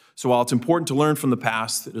 So while it's important to learn from the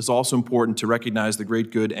past, it is also important to recognize the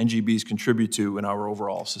great good NGBs contribute to in our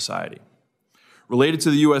overall society. Related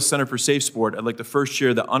to the U.S. Center for SafeSport, I'd like to first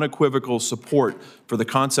share the unequivocal support for the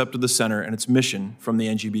concept of the center and its mission from the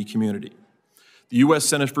NGB community. The U.S.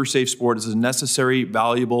 Center for SafeSport is a necessary,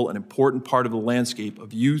 valuable, and important part of the landscape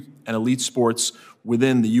of youth and elite sports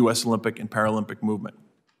within the U.S. Olympic and Paralympic movement.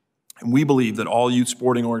 And we believe that all youth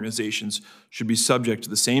sporting organizations should be subject to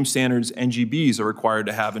the same standards NGBs are required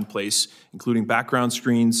to have in place, including background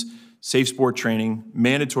screens, safe sport training,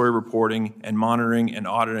 mandatory reporting, and monitoring and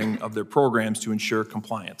auditing of their programs to ensure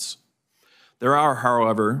compliance. There are,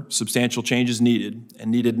 however, substantial changes needed, and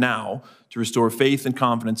needed now, to restore faith and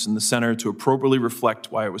confidence in the center to appropriately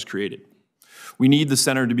reflect why it was created. We need the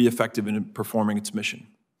center to be effective in performing its mission.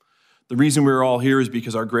 The reason we're all here is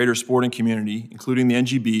because our greater sporting community, including the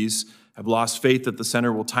NGBs, have lost faith that the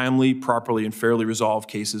center will timely, properly, and fairly resolve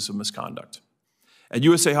cases of misconduct. At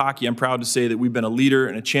USA Hockey, I'm proud to say that we've been a leader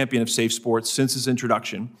and a champion of SafeSport since its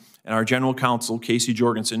introduction, and our general counsel, Casey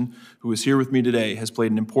Jorgensen, who is here with me today, has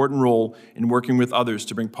played an important role in working with others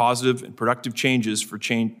to bring positive and productive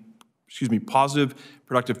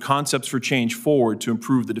productive concepts for change forward to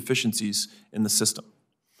improve the deficiencies in the system.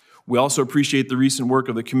 We also appreciate the recent work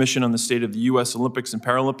of the Commission on the State of the U.S. Olympics and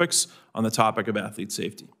Paralympics on the topic of athlete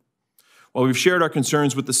safety. While we've shared our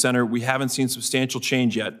concerns with the Center, we haven't seen substantial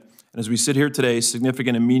change yet, and as we sit here today,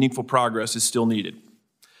 significant and meaningful progress is still needed.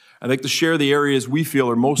 I'd like to share the areas we feel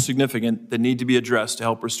are most significant that need to be addressed to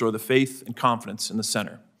help restore the faith and confidence in the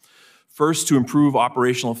Center. First, to improve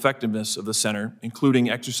operational effectiveness of the Center, including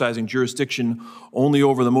exercising jurisdiction only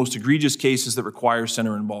over the most egregious cases that require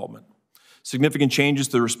Center involvement. Significant changes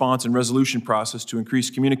to the response and resolution process to increase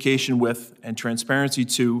communication with and transparency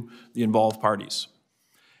to the involved parties.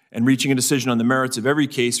 And reaching a decision on the merits of every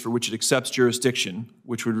case for which it accepts jurisdiction,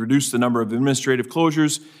 which would reduce the number of administrative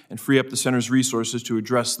closures and free up the Center's resources to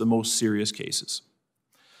address the most serious cases.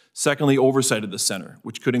 Secondly, oversight of the Center,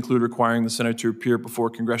 which could include requiring the Center to appear before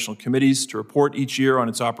congressional committees to report each year on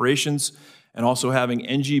its operations, and also having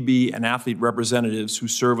NGB and athlete representatives who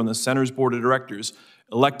serve on the Center's board of directors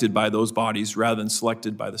elected by those bodies rather than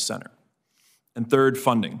selected by the Center. And third,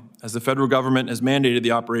 funding. As the federal government has mandated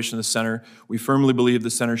the operation of the Center, we firmly believe the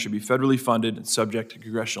Center should be federally funded and subject to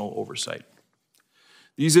congressional oversight.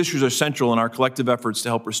 These issues are central in our collective efforts to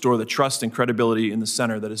help restore the trust and credibility in the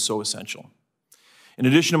Center that is so essential. In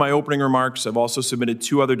addition to my opening remarks, I've also submitted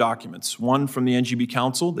 2 other documents, one from the NGB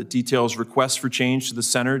Council that details requests for change to the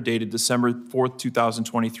Center dated December 4th,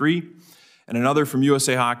 2023, and another from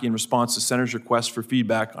USA Hockey in response to the Center's request for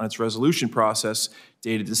feedback on its resolution process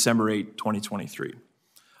dated December 8, 2023.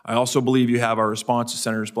 I also believe you have our response to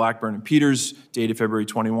Senators Blackburn and Peters dated February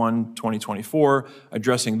 21, 2024,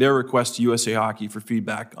 addressing their request to USA Hockey for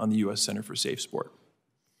feedback on the U.S. Center for SafeSport.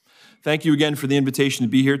 Thank you again for the invitation to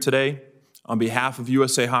be here today. On behalf of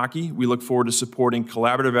USA Hockey, we look forward to supporting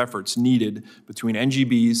collaborative efforts needed between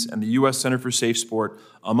NGBs and the U.S. Center for SafeSport,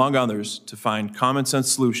 among others, to find common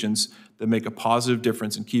sense solutions that make a positive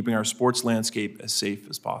difference in keeping our sports landscape as safe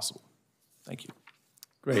as possible. Thank you.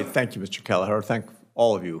 Great. Thank you, Mr. Kelleher. Thank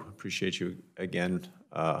all of you. Appreciate you again.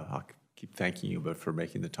 I'll keep thanking you, but for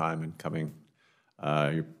making the time and coming.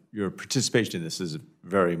 Your participation in this is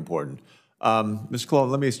very important. Ms. Colón,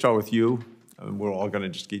 let me start with you. We're all going to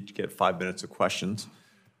just get 5 minutes of questions.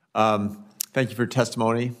 Thank you for your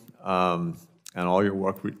testimony and all your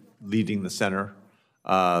work leading the Center.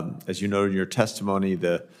 As you noted in your testimony,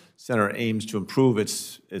 the Center aims to improve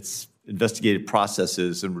its investigative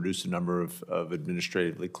processes and reduce the number of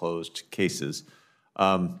administratively closed cases.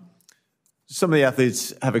 Some of the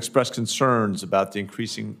athletes have expressed concerns about the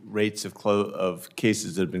increasing rates of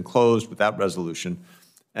cases that have been closed without resolution.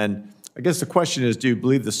 And I guess the question is, do you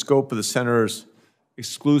believe the scope of the Center's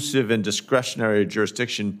exclusive and discretionary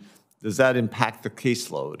jurisdiction, does that impact the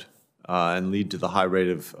caseload and lead to the high rate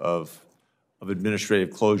of administrative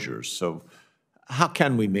closures? So how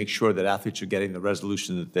can we make sure that athletes are getting the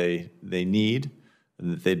resolution that they need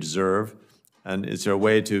and that they deserve? And is there a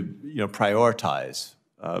way to prioritize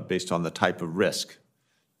based on the type of risk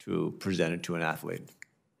to present it to an athlete?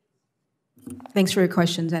 Thanks for your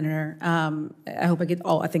question, Senator. I hope I get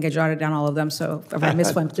all. I think I jotted down all of them. So if I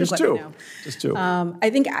miss one, please let me know. Just 2. I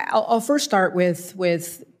think I'll first start with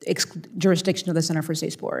jurisdiction of the Center for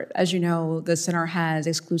SafeSport. As you know, the Center has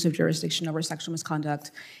exclusive jurisdiction over sexual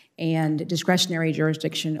misconduct and discretionary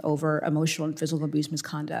jurisdiction over emotional and physical abuse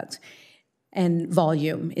misconduct. And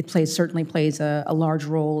volume, it certainly plays a large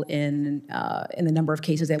role in the number of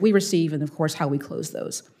cases that we receive and, of course, how we close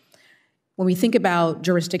those. When we think about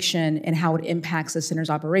jurisdiction and how it impacts the Center's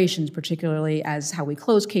operations, particularly as how we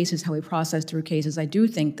close cases, how we process through cases, I do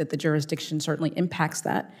think that the jurisdiction certainly impacts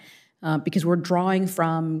that because we're drawing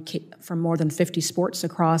from more than 50 sports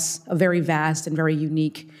across a very vast and very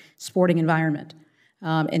unique sporting environment.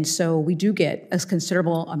 And so we do get a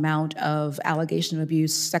considerable amount of allegation of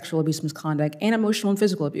abuse, sexual abuse, misconduct, and emotional and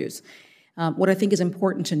physical abuse. What I think is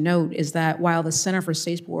important to note is that while the Center for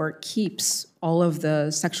SafeSport keeps all of the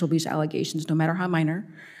sexual abuse allegations, no matter how minor,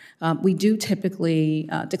 we do typically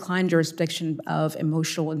decline jurisdiction of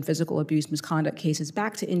emotional and physical abuse misconduct cases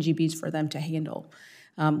back to NGBs for them to handle.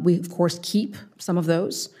 We, of course, keep some of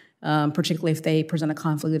those, particularly if they present a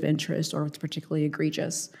conflict of interest or if it's particularly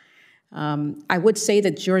egregious. I would say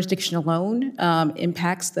that jurisdiction alone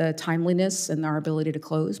impacts the timeliness and our ability to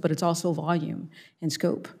close, but it's also volume and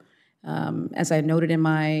scope. As I noted in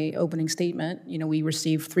my opening statement, we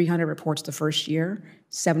received 300 reports the first year,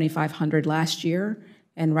 7,500 last year,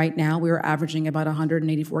 and right now we are averaging about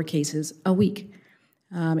 184 cases a week.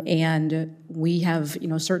 And we have,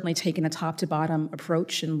 certainly taken a top-to-bottom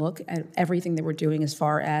approach and look at everything that we're doing as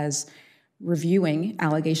far as reviewing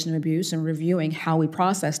allegations of abuse and reviewing how we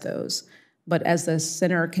process those. But as the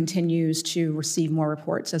center continues to receive more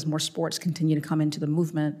reports, as more sports continue to come into the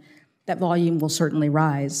movement, that volume will certainly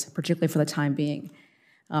rise, particularly for the time being.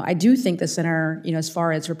 I do think the center, as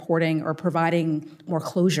far as reporting or providing more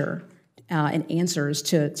closure and answers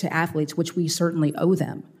to athletes, which we certainly owe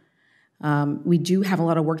them, we do have a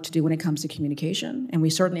lot of work to do when it comes to communication, and we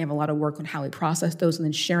certainly have a lot of work on how we process those and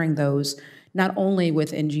then sharing those not only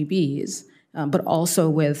with NGBs, but also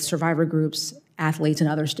with survivor groups, athletes, and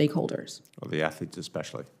other stakeholders. Well, the athletes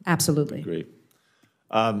especially. Absolutely. I agree.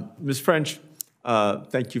 Ms. French,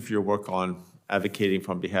 thank you for your work on advocating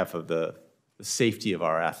on behalf of the safety of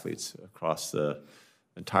our athletes across the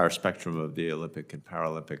entire spectrum of the Olympic and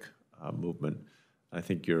Paralympic movement. I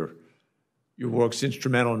think your work's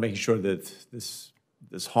instrumental in making sure that this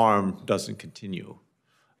harm doesn't continue.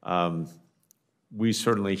 We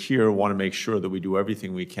certainly here want to make sure that we do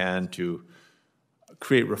everything we can to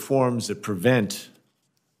create reforms that prevent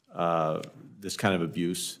this kind of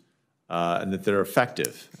abuse and that they're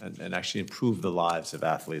effective and actually improve the lives of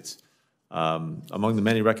athletes. Among the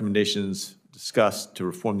many recommendations discussed to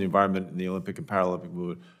reform the environment in the Olympic and Paralympic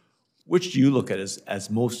movement, which do you look at as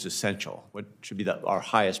most essential? What should be our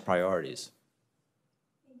highest priorities?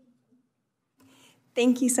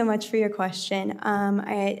 Thank you so much for your question.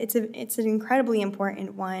 It's an incredibly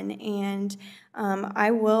important one, and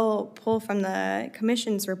I will pull from the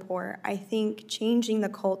Commission's report. I think changing the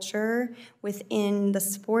culture within the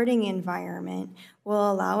sporting environment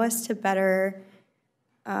will allow us to better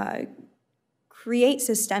create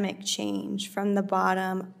systemic change from the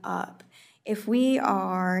bottom up. If we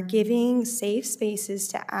are giving safe spaces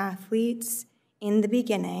to athletes in the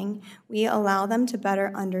beginning, we allow them to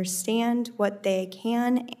better understand what they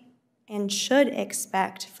can and should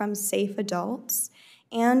expect from safe adults,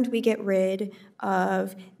 and we get rid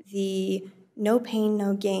of the no pain,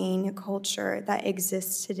 no gain culture that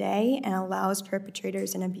exists today and allows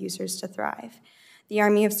perpetrators and abusers to thrive. The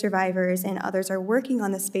Army of Survivors and others are working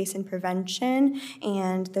on the space in prevention,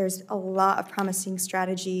 and there's a lot of promising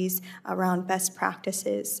strategies around best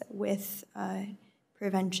practices with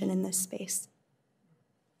prevention in this space.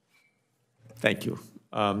 Thank you.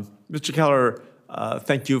 Mr. Koller,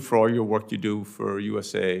 thank you for all your work you do for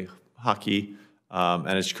USA Hockey, and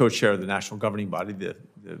as co-chair of the national governing body, the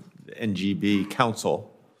NGB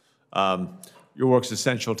Council. Your work is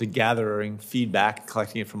essential to gathering feedback and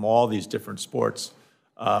collecting it from all these different sports,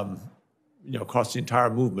 across the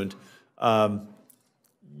entire movement.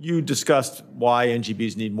 You discussed why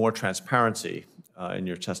NGBs need more transparency in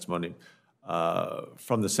your testimony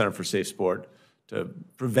from the Center for SafeSport to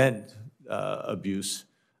prevent abuse.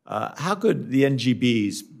 How could the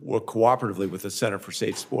NGBs work cooperatively with the Center for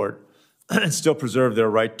SafeSport and still preserve their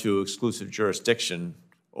right to exclusive jurisdiction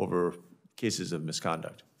over cases of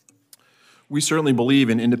misconduct? We certainly believe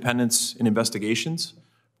in independence in investigations.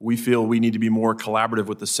 We feel we need to be more collaborative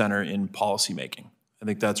with the center in policymaking. I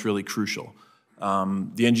think that's really crucial.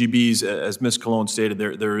 The NGBs, as Ms. Colón stated,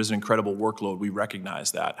 there is an incredible workload. We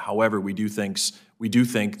recognize that. However, we do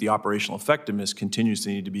think the operational effectiveness continues to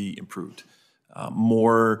need to be improved.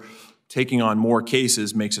 Taking on more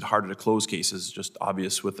cases makes it harder to close cases, just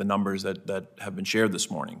obvious with the numbers that have been shared this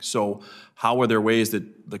morning. So how are there ways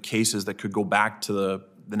that the cases that could go back to the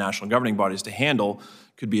national governing bodies to handle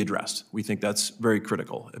could be addressed? We think that's very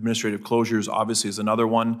critical. Administrative closures obviously is another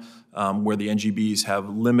one where the NGBs have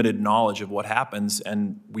limited knowledge of what happens,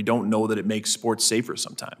 and we don't know that it makes sports safer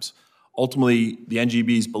sometimes. Ultimately, the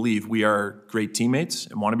NGBs believe we are great teammates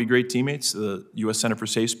and want to be great teammates, the U.S. Center for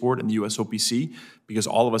SafeSport and the U.S. OPC, because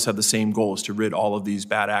all of us have the same goal, is to rid all of these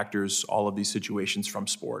bad actors, all of these situations from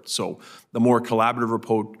sport. So the more collaborative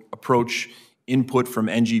approach, input from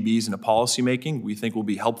NGBs into policymaking, we think will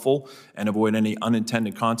be helpful and avoid any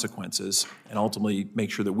unintended consequences, and ultimately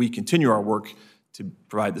make sure that we continue our work to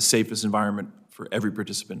provide the safest environment for every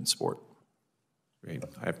participant in sport. Great,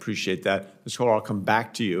 I appreciate that. Ms. Koller, I'll come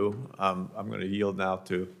back to you. I'm going to yield now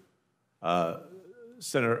to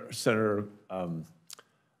Senator. I'll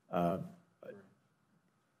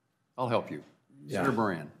help you. Senator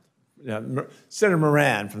Moran. Yeah, Senator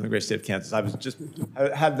Moran from the great state of Kansas.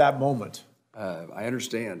 I had that moment. I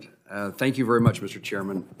understand. Thank you very much, Mr.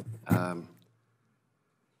 Chairman.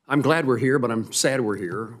 I'm glad we're here, but I'm sad we're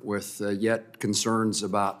here with yet concerns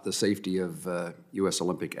about the safety of U.S.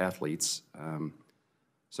 Olympic athletes.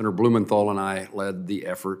 Senator Blumenthal and I led the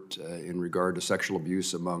effort in regard to sexual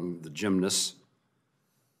abuse among the gymnasts.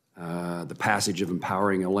 The passage of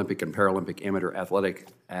Empowering Olympic and Paralympic Amateur Athletic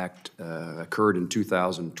Act occurred in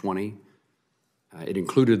 2020. It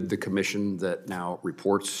included the commission that now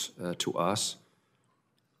reports to us.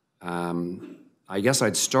 I guess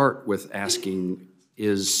I'd start with asking,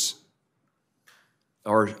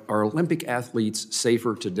 are Olympic athletes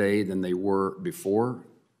safer today than they were before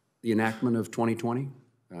the enactment of 2020?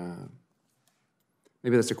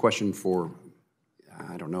 Maybe that's a question for,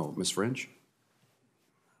 I don't know, Ms. French?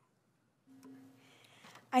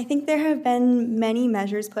 I think there have been many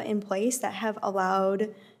measures put in place that have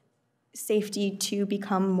allowed safety to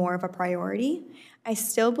become more of a priority. I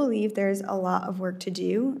still believe there's a lot of work to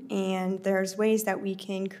do, and there's ways that we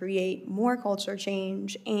can create more culture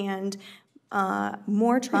change and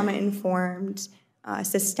more trauma-informed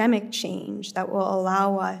systemic change that will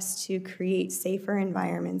allow us to create safer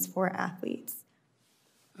environments for athletes.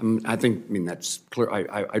 I mean, that's clear.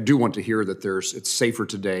 I do want to hear that it's safer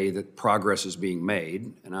today, that progress is being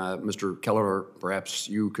made. And Mr. Koller, perhaps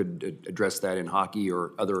you could address that in hockey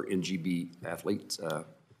or other NGB athletes.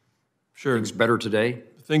 Sure. Things better today?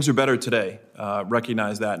 Things are better today.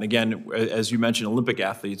 Recognize that. And again, as you mentioned, Olympic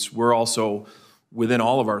athletes, we're also, within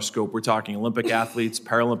all of our scope, we're talking Olympic athletes,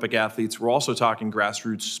 Paralympic athletes. We're also talking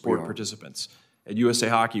grassroots sport participants. At USA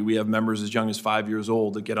Hockey, we have members as young as 5 years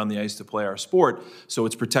old that get on the ice to play our sport. So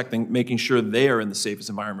it's making sure they are in the safest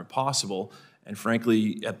environment possible. And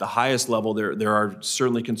frankly, at the highest level, there are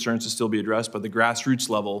certainly concerns to still be addressed, but the grassroots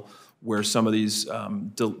level, where some of these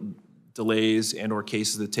delays and or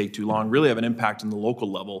cases that take too long really have an impact on the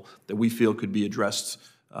local level that we feel could be addressed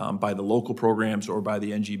by the local programs or by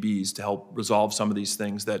the NGBs to help resolve some of these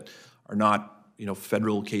things that are not,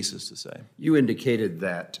 federal cases, to say. You indicated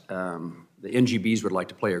that the NGBs would like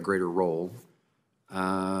to play a greater role.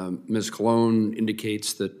 Ms. Colón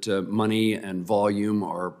indicates that money and volume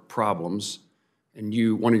are problems, and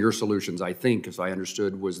one of your solutions, I think, as I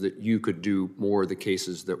understood, was that you could do more of the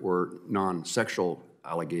cases that were non-sexual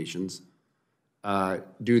allegations.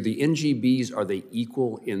 Do the NGBs, are they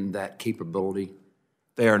equal in that capability?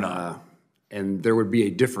 They are not. And there would be a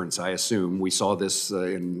difference, I assume. We saw this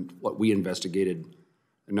in what we investigated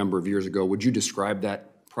a number of years ago. Would you describe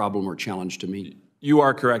that problem or challenge to me? You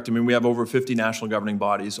are correct. I mean, we have over 50 national governing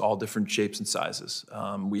bodies, all different shapes and sizes.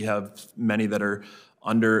 We have many that are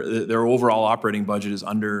under, their overall operating budget is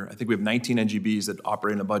under, I think we have 19 NGBs that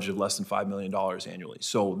operate in a budget of less than $5 million annually.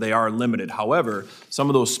 So they are limited. However, some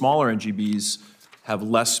of those smaller NGBs have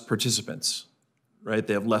less participants, right?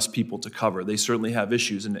 They have less people to cover. They certainly have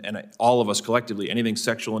issues, and all of us collectively, anything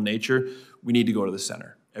sexual in nature, we need to go to the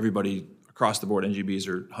center. Everybody across the board, NGBs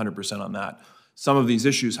are 100% on that. Some of these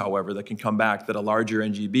issues, however, that can come back that a larger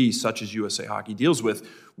NGB, such as USA Hockey, deals with,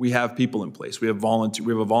 we have people in place. We have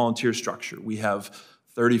a volunteer structure. We have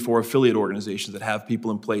 34 affiliate organizations that have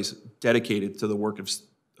people in place dedicated to the work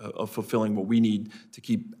of fulfilling what we need to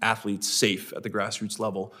keep athletes safe at the grassroots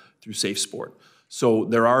level through SafeSport. So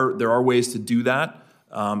there are ways to do that,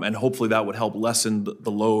 and hopefully that would help lessen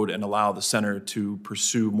the load and allow the center to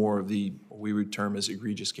pursue more of what we would term as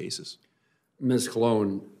egregious cases. Ms.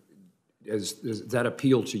 Colón, does that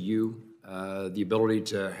appeal to you, the ability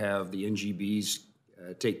to have the NGBs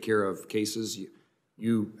take care of cases?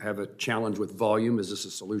 You have a challenge with volume. Is this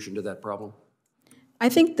a solution to that problem? I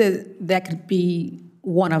think that could be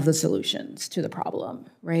one of the solutions to the problem,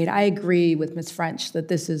 right? I agree with Ms. French that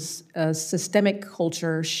this is a systemic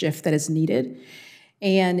culture shift that is needed.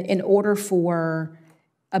 And in order for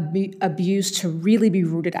abuse to really be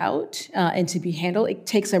rooted out and to be handled, it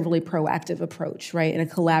takes a really proactive approach, right, and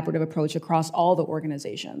a collaborative approach across all the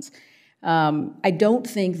organizations. I don't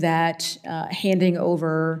think that handing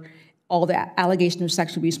over all the allegation of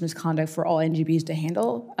sexual abuse misconduct for all NGBs to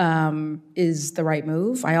handle is the right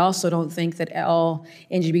move. I also don't think that all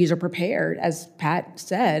NGBs are prepared, as Pat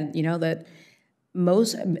said, that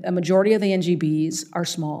a majority of the NGBs are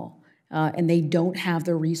small. And they don't have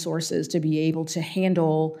the resources to be able to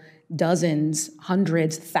handle dozens,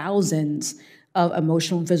 hundreds, thousands of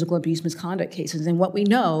emotional and physical abuse misconduct cases. And what we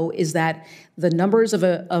know is that the numbers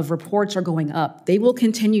of reports are going up. They will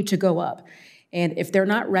continue to go up. And if they're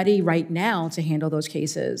not ready right now to handle those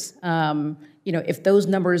cases, if those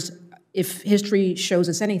numbers, if history shows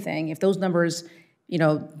us anything, if those numbers,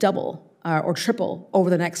 double or triple over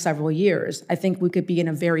the next several years, I think we could be in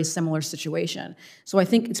a very similar situation. So I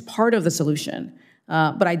think it's part of the solution.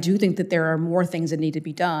 But I do think that there are more things that need to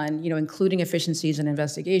be done, including efficiencies in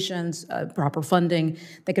investigations, proper funding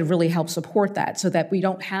that could really help support that so that we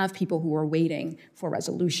don't have people who are waiting for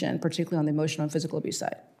resolution, particularly on the emotional and physical abuse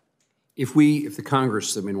side. If the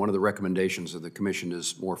Congress, one of the recommendations of the Commission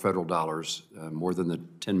is more federal dollars, more than the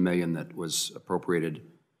 $10 million that was appropriated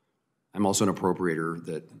I'm also an appropriator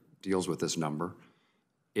that deals with this number.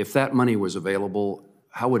 If that money was available,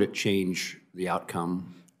 how would it change the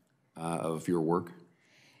outcome of your work?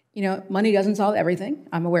 You know, money doesn't solve everything.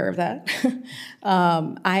 I'm aware of that.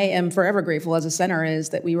 I am forever grateful as a center is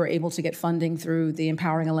that we were able to get funding through the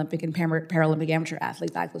Empowering Olympic and Paralympic Amateur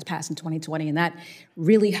Athletes Act was passed in 2020, and that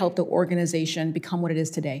really helped the organization become what it is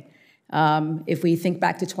today. If we think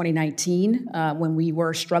back to 2019, when we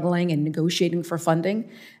were struggling and negotiating for funding,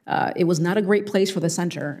 it was not a great place for the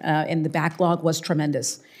center, and the backlog was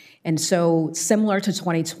tremendous. And so similar to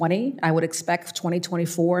 2020, I would expect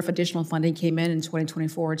 2024, if additional funding came in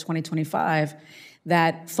 2024 or 2025,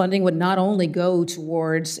 that funding would not only go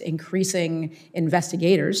towards increasing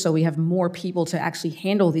investigators, so we have more people to actually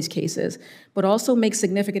handle these cases, but also make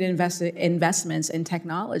significant investments in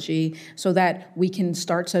technology so that we can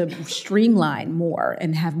start to streamline more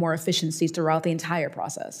and have more efficiencies throughout the entire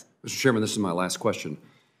process. Mr. Chairman, this is my last question.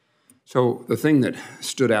 So the thing that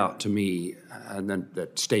stood out to me and then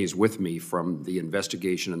that stays with me from the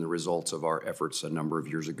investigation and the results of our efforts a number of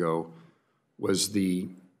years ago was the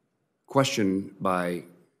question by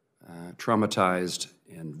traumatized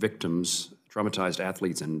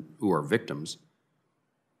athletes and who are victims.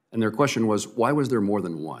 And their question was, why was there more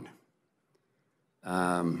than one?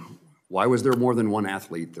 Why was there more than one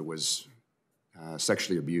athlete that was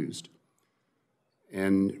sexually abused?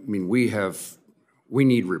 And I mean, we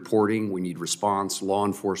need reporting, we need response, law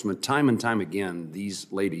enforcement. Time and time again, these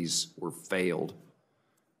ladies were failed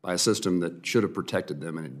by a system that should have protected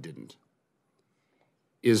them and it didn't.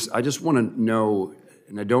 I just want to know,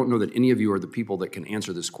 and I don't know that any of you are the people that can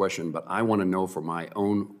answer this question, but I want to know for my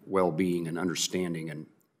own well-being and understanding and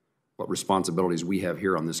what responsibilities we have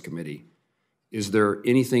here on this committee. Is there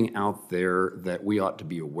anything out there that we ought to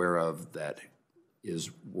be aware of that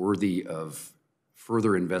is worthy of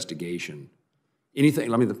further investigation? Anything,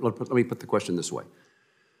 let me put the question this way.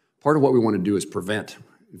 Part of what we want to do is prevent.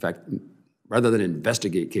 In fact, rather than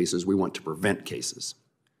investigate cases, we want to prevent cases.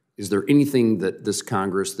 Is there anything that this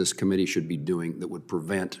Congress, this committee should be doing that would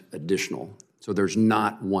prevent additional, so there's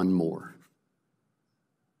not one more?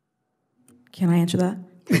 Can I answer that?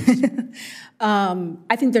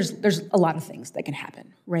 I think there's a lot of things that can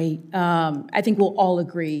happen, right? I think we'll all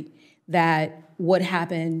agree that what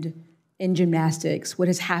happened in gymnastics, what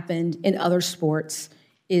has happened in other sports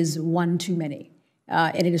is one too many.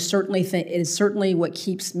 And it is certainly what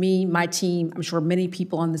keeps me, my team, I'm sure many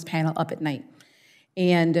people on this panel up at night.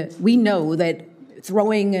 And we know that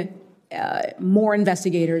throwing more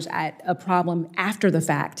investigators at a problem after the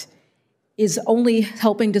fact is only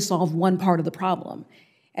helping to solve one part of the problem.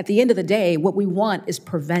 At the end of the day, what we want is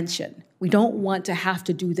prevention. We don't want to have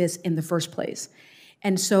to do this in the first place.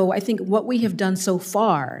 And so I think what we have done so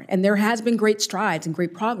far, and there has been great strides and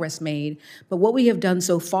great progress made, but what we have done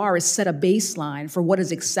so far is set a baseline for what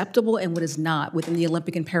is acceptable and what is not within the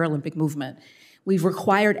Olympic and Paralympic movement. We've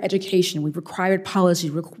required education, we've required policy,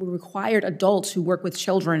 we required adults who work with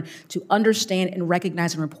children to understand and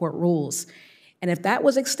recognize and report rules. And if that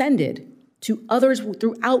was extended to others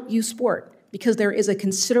throughout youth sport, because there is a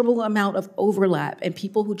considerable amount of overlap and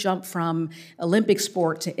people who jump from Olympic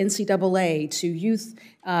sport to NCAA to youth,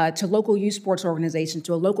 to local youth sports organizations,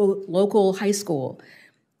 to a local high school.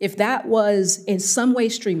 If that was in some way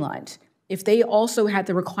streamlined, if they also had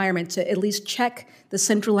the requirement to at least check the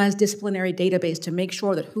centralized disciplinary database to make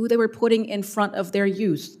sure that who they were putting in front of their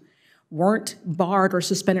youth weren't barred or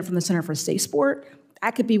suspended from the Center for SafeSport,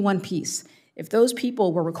 that could be one piece. If those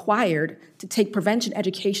people were required to take prevention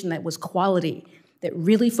education that was quality, that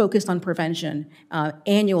really focused on prevention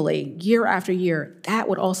annually, year after year, that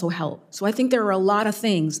would also help. So I think there are a lot of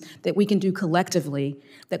things that we can do collectively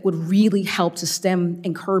that would really help to stem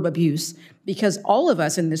and curb abuse, because all of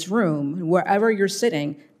us in this room, wherever you're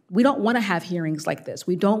sitting, we don't want to have hearings like this.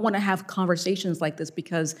 We don't want to have conversations like this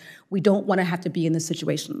because we don't want to have to be in this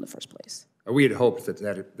situation in the first place. We had hoped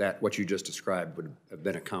that what you just described would have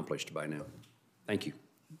been accomplished by now. Thank you.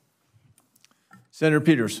 Senator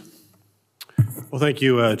Peters. Well, thank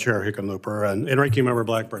you, Chair Hickenlooper and Ranking Member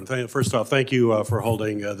Blackburn. First off, thank you for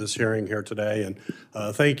holding this hearing here today,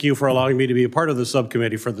 and thank you for allowing me to be a part of the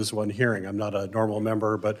subcommittee for this one hearing. I'm not a normal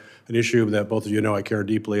member, but an issue that both of you know I care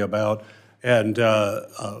deeply about. And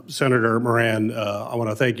Senator Moran, I want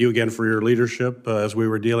to thank you again for your leadership as we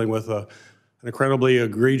were dealing with an incredibly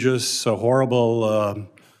egregious, horrible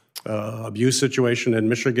abuse situation in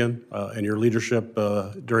Michigan, and your leadership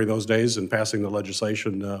during those days and passing the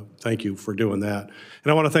legislation. Thank you for doing that.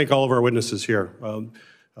 And I want to thank all of our witnesses here.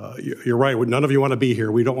 You're right, none of you want to be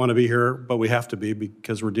here. We don't want to be here, but we have to be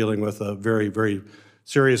because we're dealing with a very, very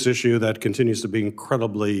serious issue that continues to be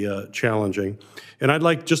incredibly challenging. And I'd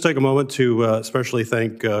like just take a moment to especially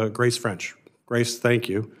thank Grace French. Grace, thank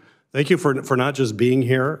you. Thank you for not just being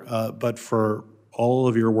here, but for all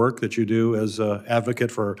of your work that you do as an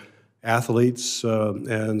advocate for athletes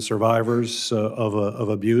and survivors of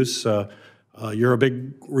abuse. You're a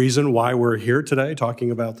big reason why we're here today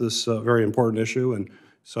talking about this very important issue. And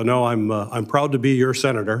so, no, I'm proud to be your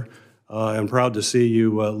senator. I'm proud to see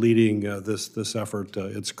you leading this effort.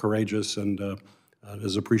 It's courageous and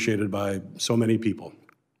is appreciated by so many people.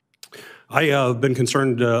 I have been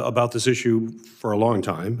concerned about this issue for a long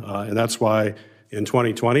time, and that's why in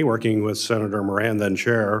 2020, working with Senator Moran, then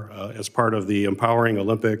chair, as part of the Empowering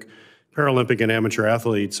Olympic, Paralympic, and Amateur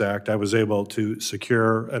Athletes Act, I was able to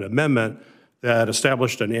secure an amendment that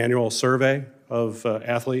established an annual survey of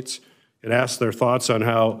athletes. It asked their thoughts on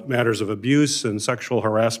how matters of abuse and sexual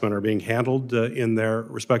harassment are being handled in their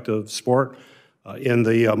respective sport. In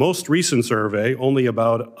the most recent survey, only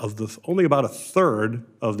about a third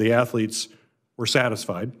of the athletes were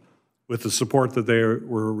satisfied with the support that they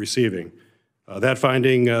were receiving. That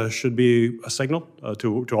finding should be a signal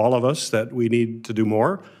to all of us that we need to do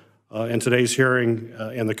more. And today's hearing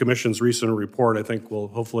and the Commission's recent report, I think, will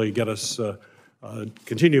hopefully get us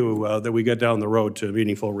continue that we get down the road to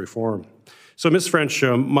meaningful reform. So, Ms. French,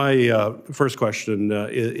 my first question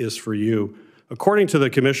is for you. According to the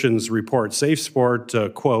Commission's report,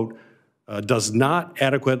 SafeSport, quote, does not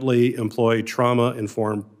adequately employ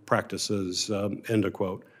trauma-informed practices, end of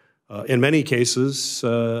quote. In many cases,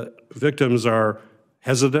 victims are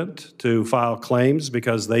hesitant to file claims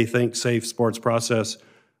because they think SafeSport's process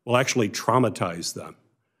will actually traumatize them.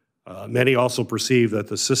 Many also perceive that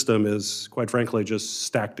the system is, quite frankly, just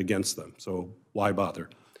stacked against them, so why bother?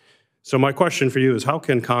 So my question for you is, how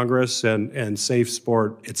can Congress and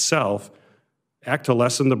SafeSport itself act to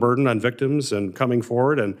lessen the burden on victims and coming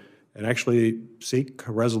forward and actually seek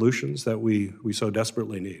resolutions that we so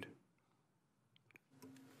desperately need?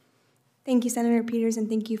 Thank you, Senator Peters, and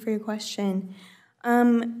thank you for your question.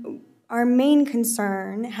 Our main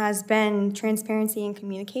concern has been transparency and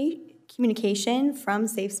communication from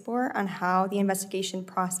SafeSport on how the investigation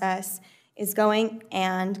process is going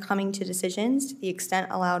and coming to decisions to the extent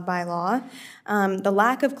allowed by law. The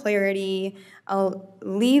lack of clarity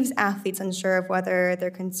leaves athletes unsure of whether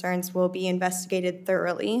their concerns will be investigated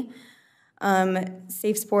thoroughly.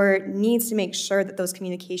 SafeSport needs to make sure that those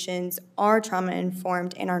communications are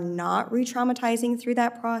trauma-informed and are not re-traumatizing through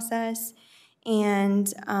that process.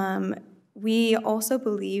 And we also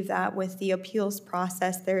believe that with the appeals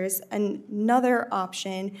process, there's another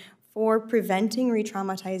option for preventing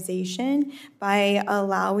re-traumatization by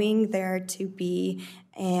allowing there to be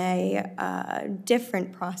a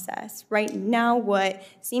different process. Right now, what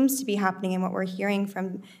seems to be happening and what we're hearing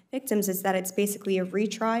from victims is that it's basically a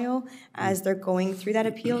retrial as they're going through that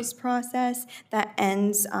appeals process that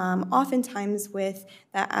ends oftentimes with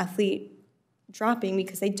that athlete dropping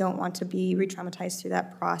because they don't want to be re-traumatized through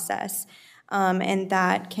that process. And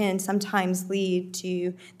that can sometimes lead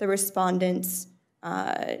to the respondent's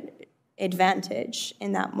advantage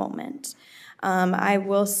in that moment. I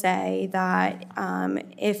will say that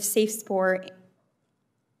if SafeSport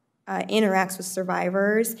interacts with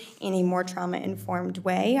survivors in a more trauma-informed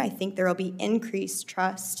way, I think there will be increased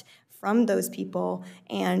trust from those people,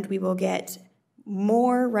 and we will get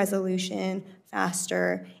more resolution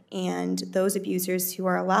faster, and those abusers who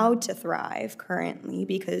are allowed to thrive currently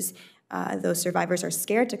because those survivors are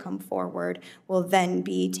scared to come forward will then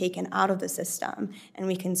be taken out of the system, and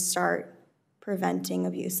we can start preventing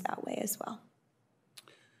abuse that way as well.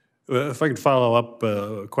 If I could follow up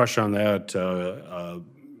a question on that,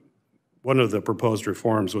 one of the proposed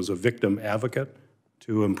reforms was a victim advocate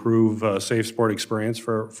to improve SafeSport experience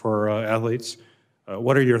for athletes.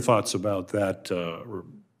 What are your thoughts about that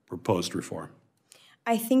proposed reform?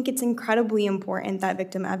 I think it's incredibly important that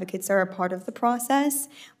victim advocates are a part of the process.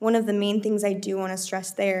 One of the main things I do want to stress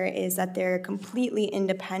there is that they're completely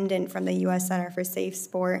independent from the U.S. Center for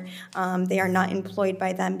SafeSport. They are not employed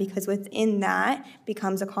by them because within that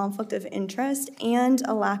becomes a conflict of interest and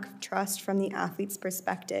a lack of trust from the athlete's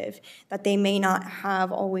perspective, that they may not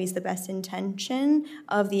have always the best intention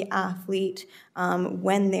of the athlete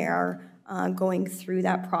when they're going through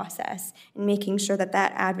that process, and making sure that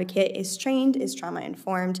that advocate is trained, is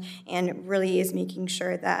trauma-informed, and really is making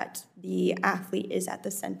sure that the athlete is at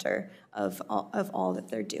the center of all that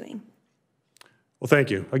they're doing. Well, thank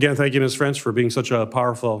you. Again, thank you, Ms. French, for being such a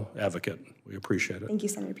powerful advocate. We appreciate it. Thank you,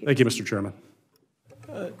 Senator Peters. Thank you, Mr. Chairman.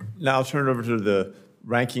 Now I'll turn it over to the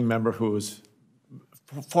ranking member, who is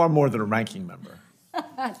far more than a ranking member.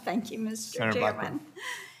 Thank you, Mr. Senator Chairman.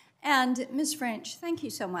 And Ms. French, thank you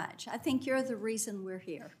so much. I think you're the reason we're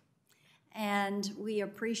here, and we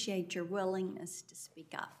appreciate your willingness to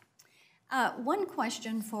speak up. One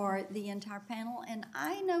question for the entire panel, and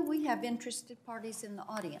I know we have interested parties in the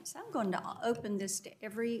audience. I'm going to open this to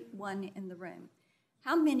everyone in the room.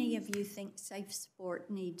 How many of you think SafeSport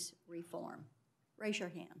needs reform? Raise your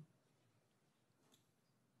hand.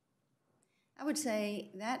 I would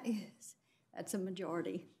say that's a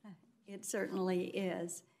majority. It certainly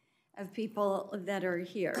is, of people that are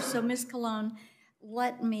here. So Ms. Colón,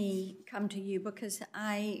 let me come to you because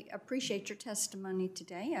I appreciate your testimony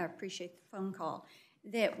today. I appreciate the phone call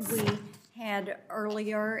that we had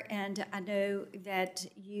earlier, and I know that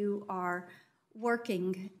you are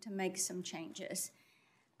working to make some changes.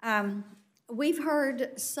 We've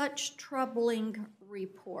heard such troubling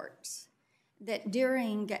reports that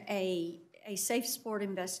during a SafeSport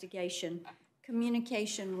investigation,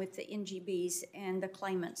 communication with the NGBs and the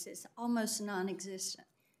claimants is almost non-existent.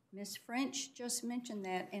 Ms. French just mentioned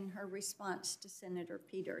that in her response to Senator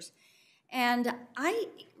Peters. And I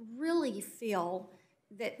really feel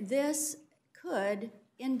that this could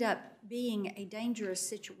end up being a dangerous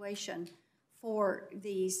situation for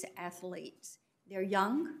these athletes. They're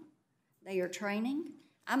young, they are training.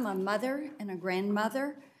 I'm a mother and a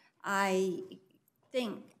grandmother. I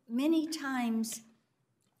think many times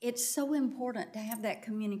it's so important to have that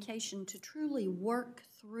communication to truly work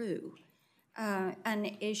through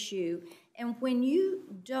an issue. And when you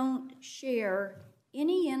don't share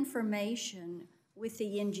any information with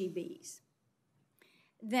the NGBs,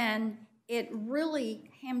 then it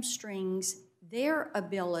really hamstrings their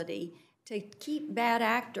ability to keep bad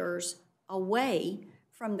actors away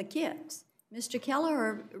from the kids. Mr.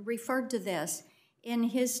 Koller referred to this in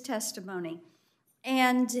his testimony.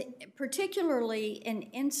 And particularly in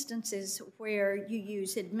instances where you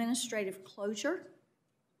use administrative closure,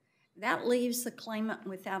 that leaves the claimant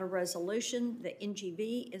without a resolution. The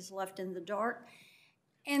NGB is left in the dark.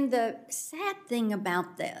 And the sad thing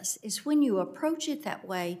about this is when you approach it that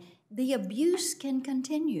way, the abuse can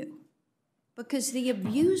continue because the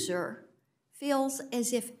abuser feels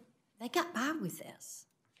as if they got by with this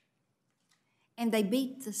and they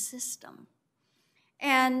beat the system.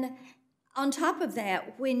 And on top of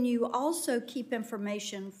that, when you also keep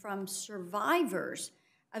information from survivors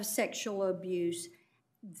of sexual abuse,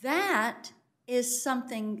 that is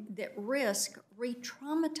something that risks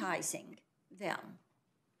re-traumatizing them.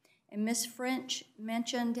 And Ms. French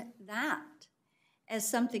mentioned that as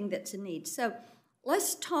something that's a need. So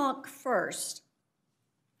let's talk first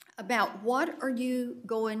about what are you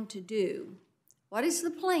going to do? What is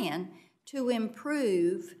the plan to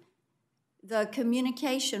improve the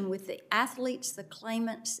communication with the athletes, the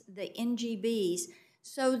claimants, the NGBs,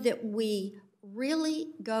 so that we really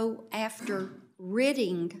go after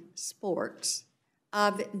ridding sports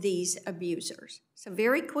of these abusers? So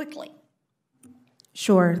very quickly.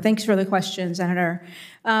 Sure. Thanks for the question, Senator.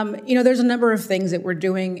 There's a number of things that we're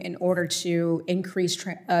doing in order to increase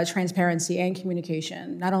transparency and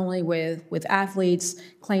communication, not only with athletes,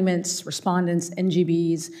 claimants, respondents,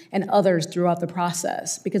 NGBs, and others throughout the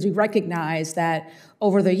process, because we recognize that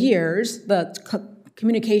over the years, the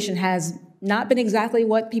communication has not been exactly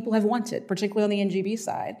what people have wanted, particularly on the NGB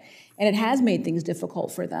side, and it has made things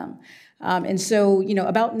difficult for them. And so,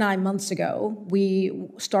 about 9 months ago, we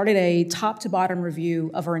started a top-to-bottom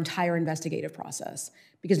review of our entire investigative process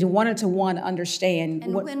because we wanted to, understand.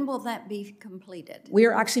 And when will that be completed? We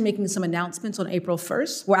are actually making some announcements on April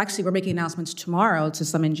 1st. We're making announcements tomorrow to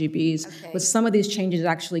some NGBs, with some of these changes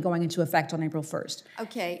actually going into effect on April 1st.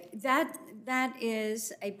 Okay, that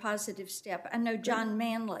is a positive step. I know John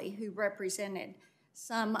Manley, who represented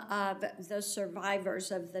some of the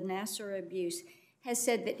survivors of the Nassar abuse, has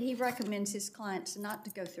said that he recommends his clients not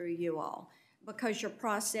to go through you all because your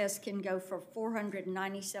process can go for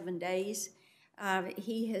 497 days.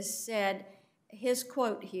 He has said, his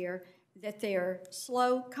quote here, that they're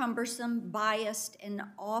slow, cumbersome, biased, and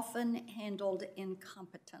often handled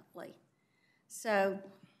incompetently. So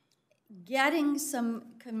getting some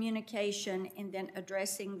communication and then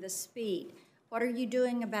addressing the speed. What are you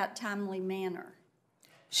doing about timely manner?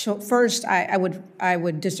 So first, I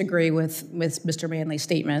would disagree with Mr. Manley's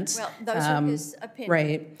statements. Well, those are his opinions.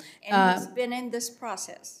 Right. And he's been in this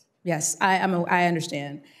process. Yes, I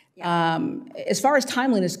understand. Yeah. As far as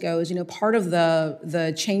timeliness goes, part of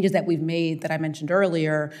the changes that we've made that I mentioned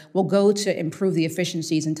earlier will go to improve the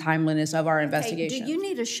efficiencies and timeliness of our investigation. Do you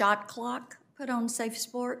need a shot clock put on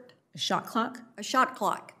SafeSport? A shot clock? A shot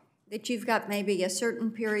clock, that you've got maybe a certain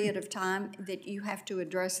period of time that you have to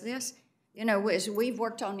address this. As we've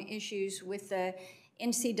worked on issues with the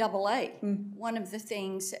NCAA. One of the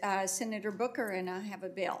things, Senator Booker and I have a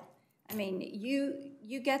bill. I mean,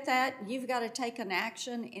 you get that, you've got to take an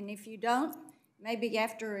action, and if you don't, maybe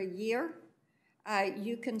after a year,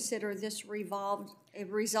 you consider this resolved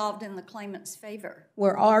in the claimant's favor.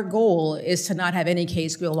 Where our goal is to not have any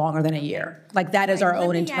case go longer than a year. Like that is our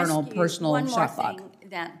own internal personal shot clock. One more thing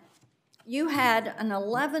then. You had an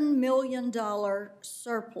 $11 million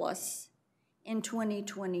surplus in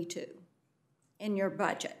 2022 in your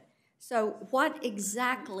budget. So what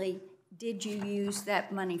exactly did you use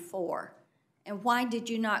that money for? And why did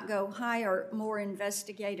you not go hire more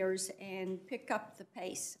investigators and pick up the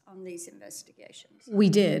pace on these investigations? We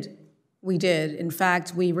did. We did. In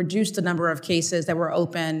fact, we reduced the number of cases that were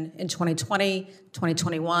open in 2020,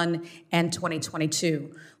 2021, and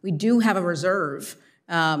 2022. We do have a reserve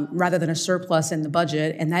rather than a surplus in the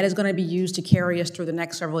budget, and that is going to be used to carry us through the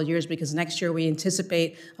next several years because next year we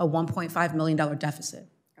anticipate a $1.5 million deficit.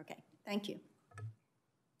 Okay, thank you.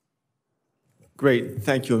 Great,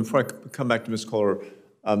 thank you. And before I come back to Ms. Koller,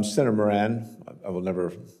 Senator Moran, I will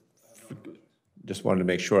never, just wanted to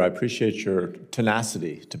make sure I appreciate your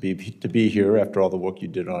tenacity to be here after all the work you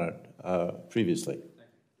did on it previously.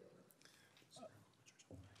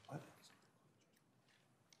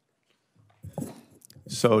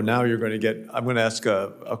 So now you're going to get, I'm going to ask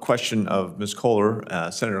a question of Ms. Koller.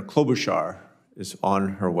 Senator Klobuchar is on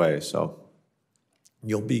her way, so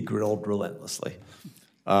you'll be grilled relentlessly.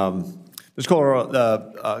 Ms. Koller,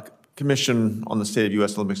 the Commission on the State of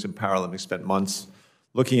U.S. Olympics and Paralympics spent months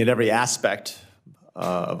looking at every aspect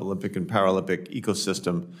of Olympic and Paralympic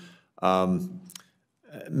ecosystem.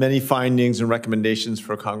 Many findings and recommendations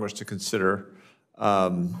for Congress to consider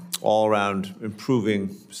all around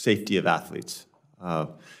improving safety of athletes.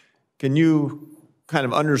 Can you kind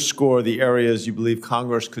of underscore the areas you believe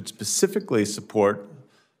Congress could specifically support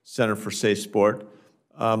Center for SafeSport,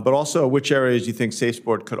 but also which areas you think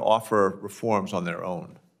SafeSport could offer reforms on their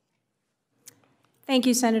own? Thank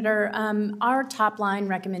you, Senator. Our top-line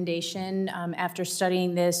recommendation after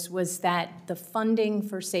studying this was that the funding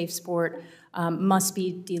for SafeSport must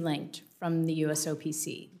be delinked from the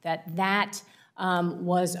USOPC, that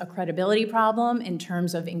was a credibility problem in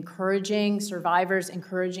terms of encouraging survivors,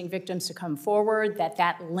 encouraging victims to come forward,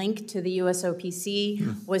 that link to the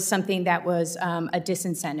USOPC was something that was a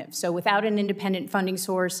disincentive. So without an independent funding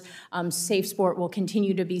source, SafeSport will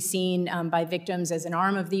continue to be seen by victims as an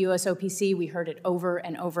arm of the USOPC. We heard it over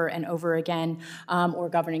and over and over again, or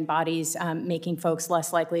governing bodies making folks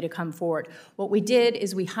less likely to come forward. What we did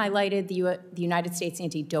is we highlighted the United States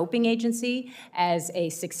Anti-Doping Agency as a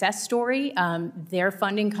success story. Their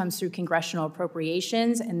funding comes through congressional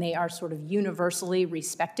appropriations, and they are sort of universally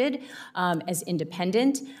respected as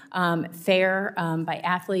independent, fair by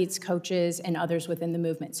athletes, coaches, and others within the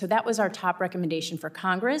movement. So that was our top recommendation for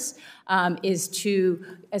Congress, is to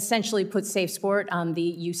essentially put SafeSport on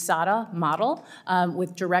the USADA model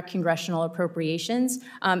with direct congressional appropriations.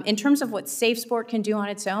 In terms of what SafeSport can do on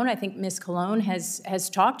its own, I think Ms. Colón has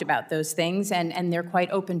talked about those things, and they're quite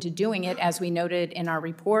open to doing it, as we noted in our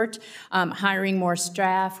report. Hiring more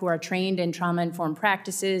staff who are trained in trauma-informed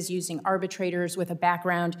practices, using arbitrators with a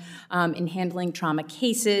background in handling trauma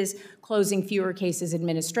cases, closing fewer cases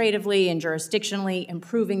administratively and jurisdictionally,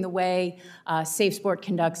 improving the way SafeSport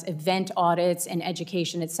conducts event audits and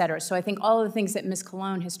education, et cetera. So I think all of the things that Ms.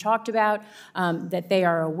 Colón has talked about, that they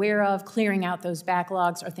are aware of, clearing out those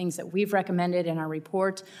backlogs, are things that we've recommended in our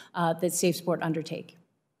report that SafeSport undertake.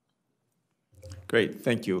 Great,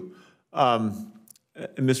 thank you.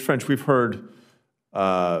 Ms. French, we've heard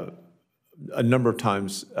a number of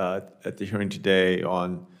times at the hearing today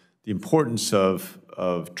on the importance of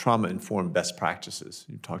trauma-informed best practices.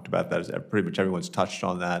 You talked about that, as pretty much everyone's touched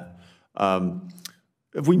on that.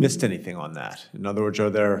 Have we missed anything on that? In other words, are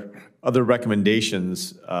there other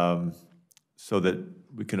recommendations so that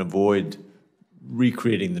we can avoid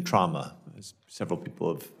recreating the trauma, as several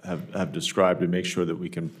people have described, and make sure that we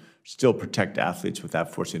can still protect athletes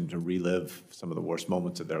without forcing them to relive some of the worst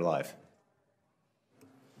moments of their life?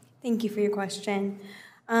 Thank you for your question.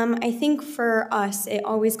 I think for us, it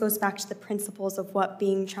always goes back to the principles of what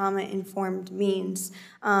being trauma-informed means.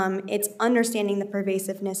 It's understanding the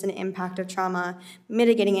pervasiveness and impact of trauma,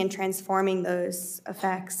 mitigating and transforming those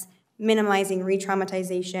effects, minimizing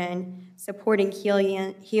re-traumatization, supporting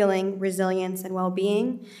healing, resilience, and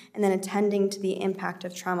well-being, and then attending to the impact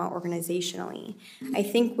of trauma organizationally. I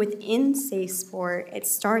think within SafeSport, it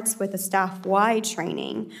starts with a staff-wide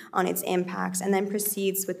training on its impacts and then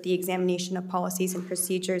proceeds with the examination of policies and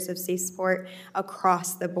procedures of SafeSport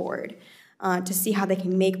across the board to see how they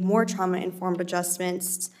can make more trauma-informed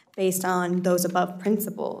adjustments based on those above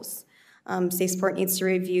principles. SafeSport needs to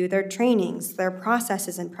review their trainings, their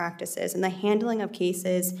processes and practices, and the handling of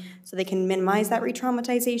cases so they can minimize that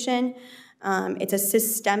re-traumatization. It's a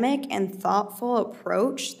systemic and thoughtful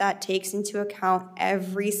approach that takes into account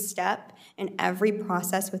every step and every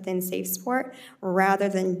process within SafeSport, rather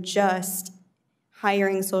than just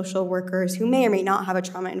hiring social workers who may or may not have a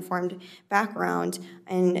trauma-informed background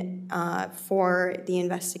and for the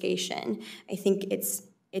investigation. I think it's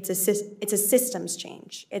a systems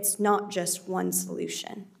change. It's not just one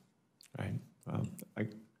solution. Right.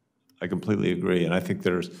 I completely agree, and I think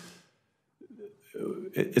there's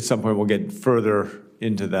at some point we'll get further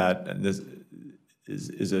into that, and this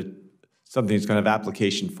is something that's going to have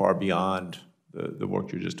application far beyond the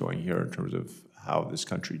work you're just doing here in terms of how this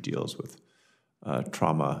country deals with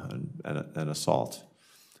trauma and assault.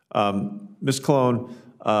 Ms. Colón,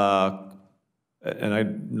 and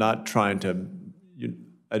I'm not trying to,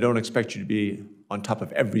 I don't expect you to be on top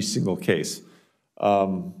of every single case,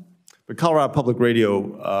 but Colorado Public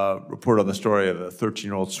Radio reported on the story of a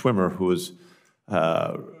 13-year-old swimmer who was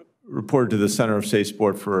reported to the Center of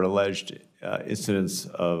SafeSport for alleged instance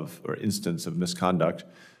of misconduct.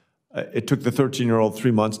 It took the 13-year-old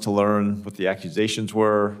 3 months to learn what the accusations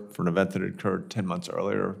were for an event that occurred 10 months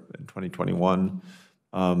earlier in 2021.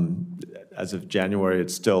 As of January,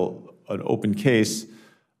 it's still an open case.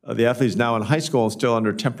 The athlete is now in high school and still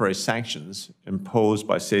under temporary sanctions imposed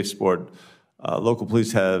by SafeSport. Local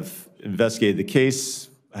police have investigated the case.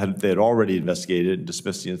 They had already investigated and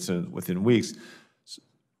dismissed the incident within weeks. So,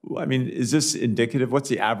 I mean, is this indicative? What's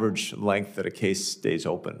the average length that a case stays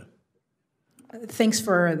open? Thanks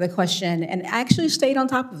for the question, and I actually stayed on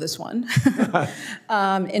top of this one.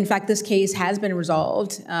 In fact, this case has been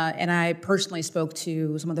resolved, and I personally spoke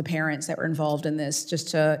to some of the parents that were involved in this just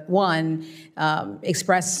to, one,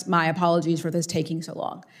 express my apologies for this taking so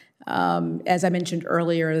long. As I mentioned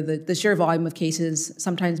earlier, the sheer volume of cases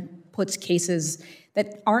sometimes puts cases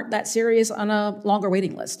that aren't that serious on a longer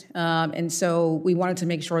waiting list. And so we wanted to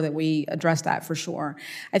make sure that we address that for sure.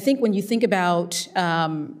 I think when you think about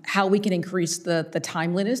how we can increase the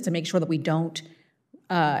timeliness to make sure that we don't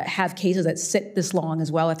have cases that sit this long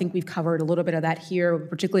as well, I think we've covered a little bit of that here,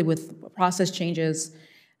 particularly with process changes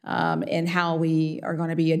and how we are going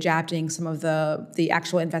to be adapting some of the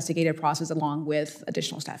actual investigative process along with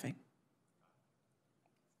additional staffing.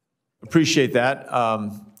 Appreciate that.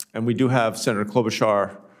 And we do have Senator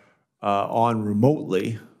Klobuchar on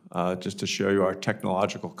remotely, just to show you our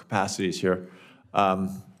technological capacities here. Why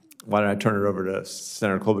don't I turn it over to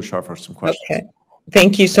Senator Klobuchar for some questions? Okay.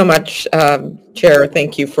 Thank you so much, Chair.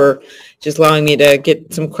 Thank you for just allowing me to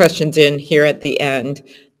get some questions in here at the end.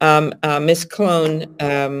 Ms.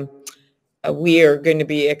 Colón, we are going to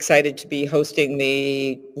be excited to be hosting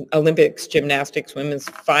the Olympics gymnastics women's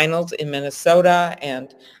finals in Minnesota,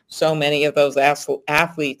 and so many of those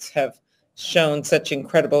athletes have shown such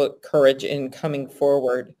incredible courage in coming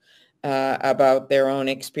forward about their own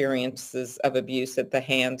experiences of abuse at the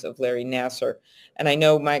hands of Larry Nassar. And I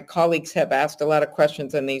know my colleagues have asked a lot of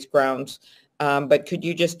questions on these grounds, but could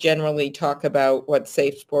you just generally talk about what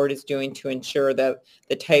SafeSport is doing to ensure that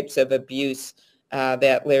the types of abuse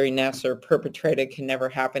that Larry Nassar perpetrated can never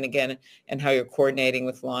happen again, and how you're coordinating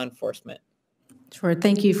with law enforcement? Sure.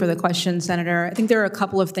 Thank you for the question, Senator. I think there are a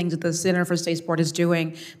couple of things that the Center for SafeSport is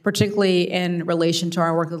doing, particularly in relation to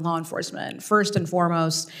our work with law enforcement. First and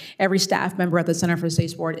foremost, every staff member at the Center for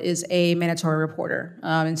SafeSport is a mandatory reporter.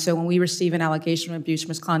 And so when we receive an allegation of abuse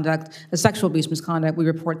misconduct, a sexual abuse misconduct, we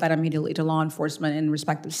report that immediately to law enforcement in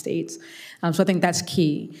respective states. So I think that's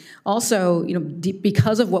key. Also,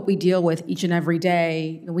 because of what we deal with each and every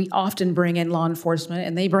day, we often bring in law enforcement,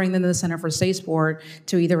 and they bring them to the Center for SafeSport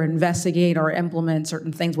to either investigate or implement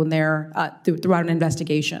certain things when they're throughout an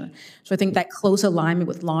investigation. So I think that close alignment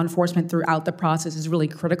with law enforcement throughout the process is really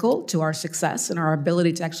critical to our success and our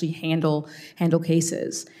ability to actually handle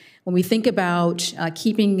cases. When we think about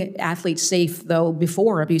keeping athletes safe, though,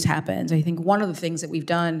 before abuse happens, I think one of the things that we've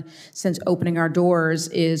done since opening our doors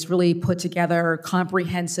is really put together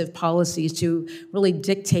comprehensive policies to really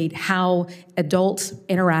dictate how adults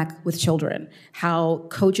interact with children, how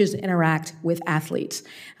coaches interact with athletes.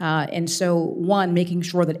 And so, one, making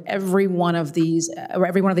sure that every one of the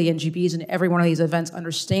NGBs and every one of these events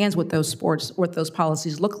understands what those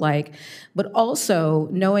policies look like, but also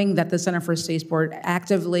knowing that the Center for SafeSport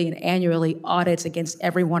actively and annually audits against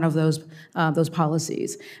every one of those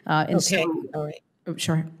policies. Okay, all right.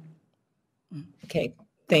 Sure. Okay,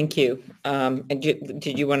 thank you. And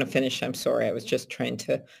did you want to finish? I'm sorry, I was just trying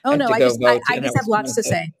to. Oh no, I just have lots to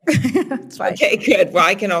say. It's fine. Okay, good. Well,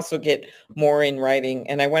 I can also get more in writing,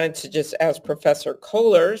 and I wanted to just ask Professor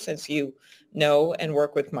Koller, since you know and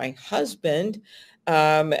work with my husband,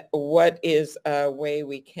 what is a way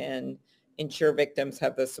we can ensure victims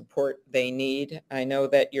have the support they need? I know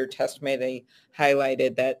that your testimony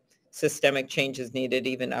highlighted that systemic change is needed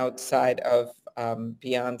even outside of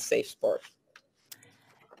beyond SafeSport.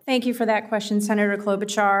 Thank you for that question, Senator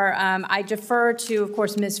Klobuchar. I defer to, of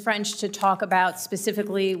course, Ms. French to talk about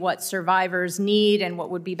specifically what survivors need and what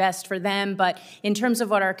would be best for them. But in terms of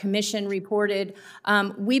what our commission reported,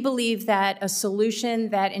 we believe that a solution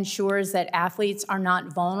that ensures that athletes are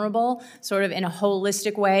not vulnerable, sort of in a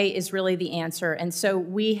holistic way, is really the answer. And so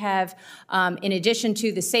we have, in addition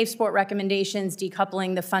to the SafeSport recommendations,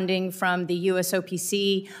 decoupling the funding from the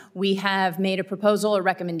USOPC, we have made a proposal, a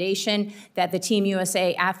recommendation that the Team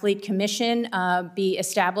USA Athlete Commission be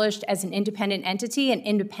established as an independent entity,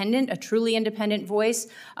 a truly independent voice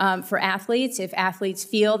for athletes. If athletes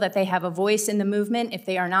feel that they have a voice in the movement, if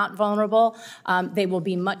they are not vulnerable, they will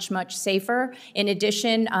be much, much safer. In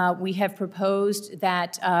addition, we have proposed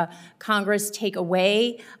that Congress take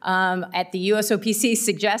away, at the USOPC's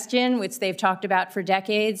suggestion, which they've talked about for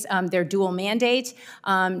decades, their dual mandate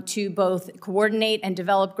to both coordinate and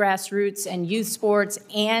develop grassroots and youth sports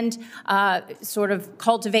and sort of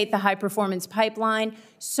cultivate the high-performance pipeline.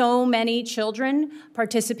 So many children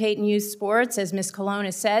participate in youth sports, as Ms. Colón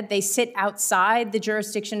has said. They sit outside the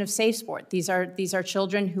jurisdiction of SafeSport. These are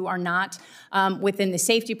children who are not within the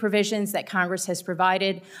safety provisions that Congress has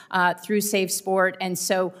provided through SafeSport. And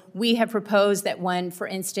so we have proposed that when, for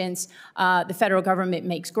instance, the federal government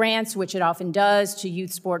makes grants, which it often does, to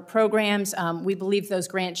youth sport programs, we believe those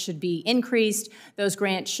grants should be increased. Those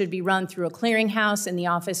grants should be run through a clearinghouse in the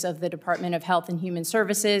Office of the Department of Health and Human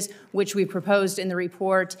Services, which we proposed in the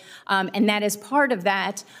report. And that as part of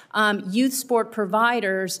that, youth sport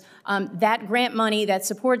providers, that grant money that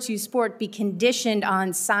supports youth sport be conditioned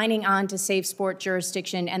on signing on to SafeSport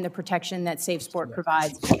jurisdiction and the protection that SafeSport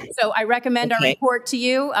provides. So I recommend our report to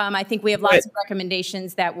you. I think we have lots of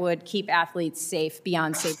recommendations that would keep athletes safe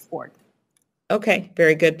beyond SafeSport. Okay,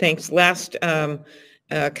 very good. Thanks. Last kind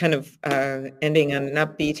of ending on an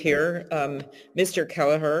upbeat here. Mr.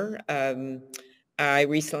 Koller, I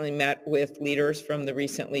recently met with leaders from the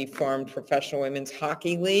recently formed Professional Women's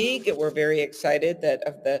Hockey League. We're very excited that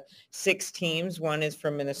of the 6 teams, one is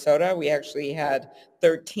from Minnesota. We actually had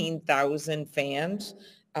 13,000 fans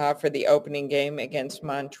for the opening game against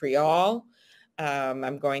Montreal.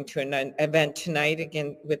 I'm going to an event tonight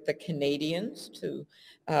again with the Canadians to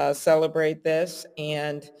celebrate this.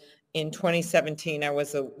 And in 2017, I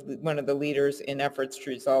was one of the leaders in efforts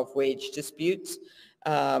to resolve wage disputes.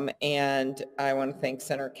 And I want to thank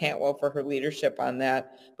Senator Cantwell for her leadership on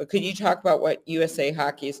that. But could you talk about what USA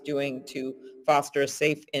Hockey is doing to foster a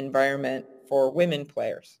safe environment for women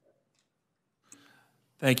players?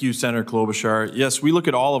 Thank you, Senator Klobuchar. Yes, we look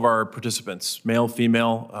at all of our participants, male,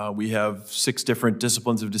 female. We have 6 different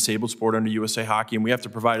disciplines of disabled sport under USA Hockey, and we have to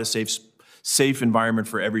provide a safe environment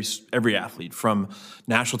for every athlete, from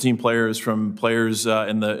national team players, from players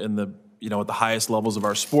in the at the highest levels of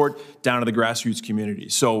our sport, down to the grassroots community.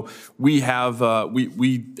 So we have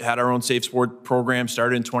we had our own SafeSport program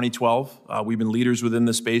started in 2012. We've been leaders within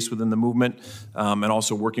the space, within the movement, and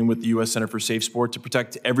also working with the U.S. Center for SafeSport to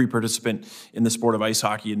protect every participant in the sport of ice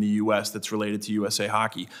hockey in the U.S. that's related to USA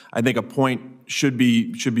Hockey. I think a point should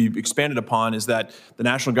be expanded upon is that the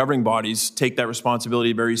national governing bodies take that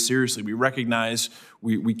responsibility very seriously. We recognize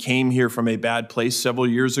we came here from a bad place several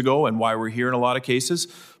years ago and why we're here in a lot of cases.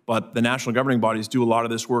 But the national governing bodies do a lot of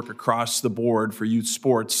this work across the board for youth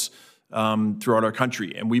sports throughout our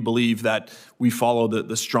country. And we believe that we follow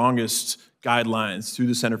the strongest guidelines through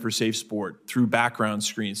the Center for Safe Sport, through background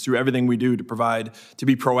screens, through everything we do to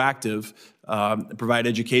be proactive, provide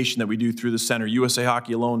education that we do through the center. USA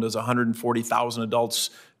Hockey alone does 140,000 adults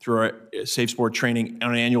through our Safe Sport training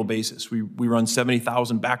on an annual basis. We run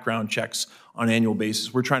 70,000 background checks on an annual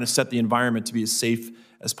basis. We're trying to set the environment to be as safe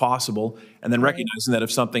as possible, and then recognizing that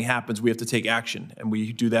if something happens, we have to take action. And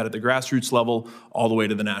we do that at the grassroots level all the way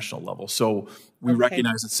to the national level. So we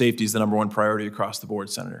recognize that safety is the #1 priority across the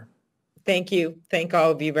board, Senator. Thank you. Thank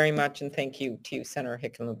all of you very much, and thank you to you, Senator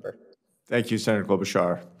Hickenlooper. Thank you, Senator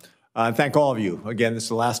Klobuchar. And thank all of you. Again, this is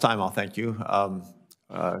the last time I'll thank you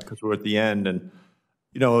because we're at the end. And,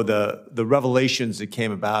 the revelations that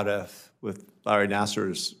came about with Larry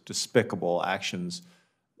Nassar's despicable actions,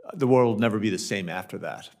 the world will never be the same after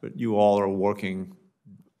that. But you all are working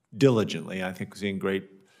diligently, I think, seeing great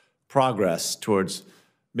progress towards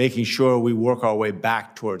making sure we work our way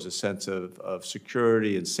back towards a sense of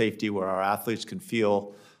security and safety where our athletes can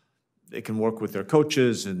feel they can work with their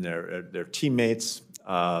coaches and their teammates,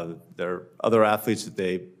 their other athletes that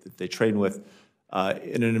they train with,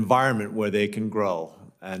 in an environment where they can grow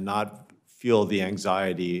and not feel the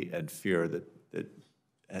anxiety and fear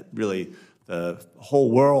that really the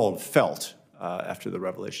whole world felt after the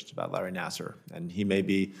revelations about Larry Nassar. And he may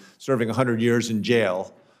be serving 100 years in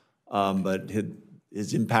jail, but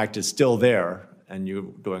his impact is still there, and you're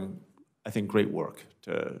doing, I think, great work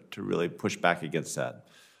to really push back against that.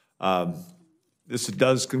 This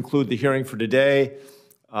does conclude the hearing for today.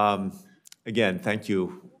 Again, thank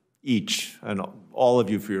you each and all of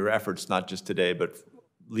you for your efforts, not just today, but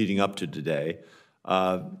leading up to today.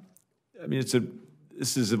 I mean,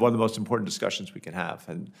 this is one of the most important discussions we can have,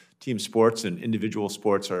 and team sports and individual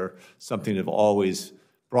sports are something that have always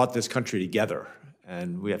brought this country together,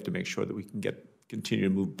 and we have to make sure that we can continue to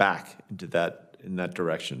move back into in that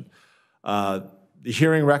direction. The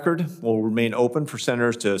hearing record will remain open for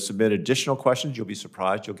senators to submit additional questions. You'll be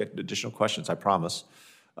surprised. You'll get additional questions, I promise.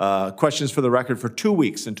 Questions for the record for 2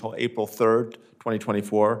 weeks until April 3rd,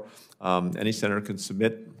 2024. Any senator can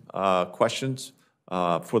submit questions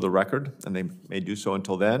for the record, and they may do so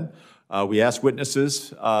until then. We ask witnesses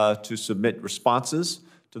to submit responses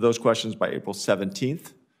to those questions by April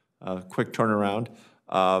 17th. Quick turnaround.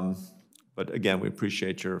 But again, we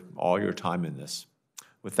appreciate all your time in this.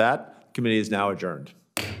 With that, the committee is now adjourned.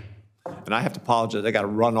 And I have to apologize. I got to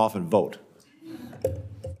run off and vote.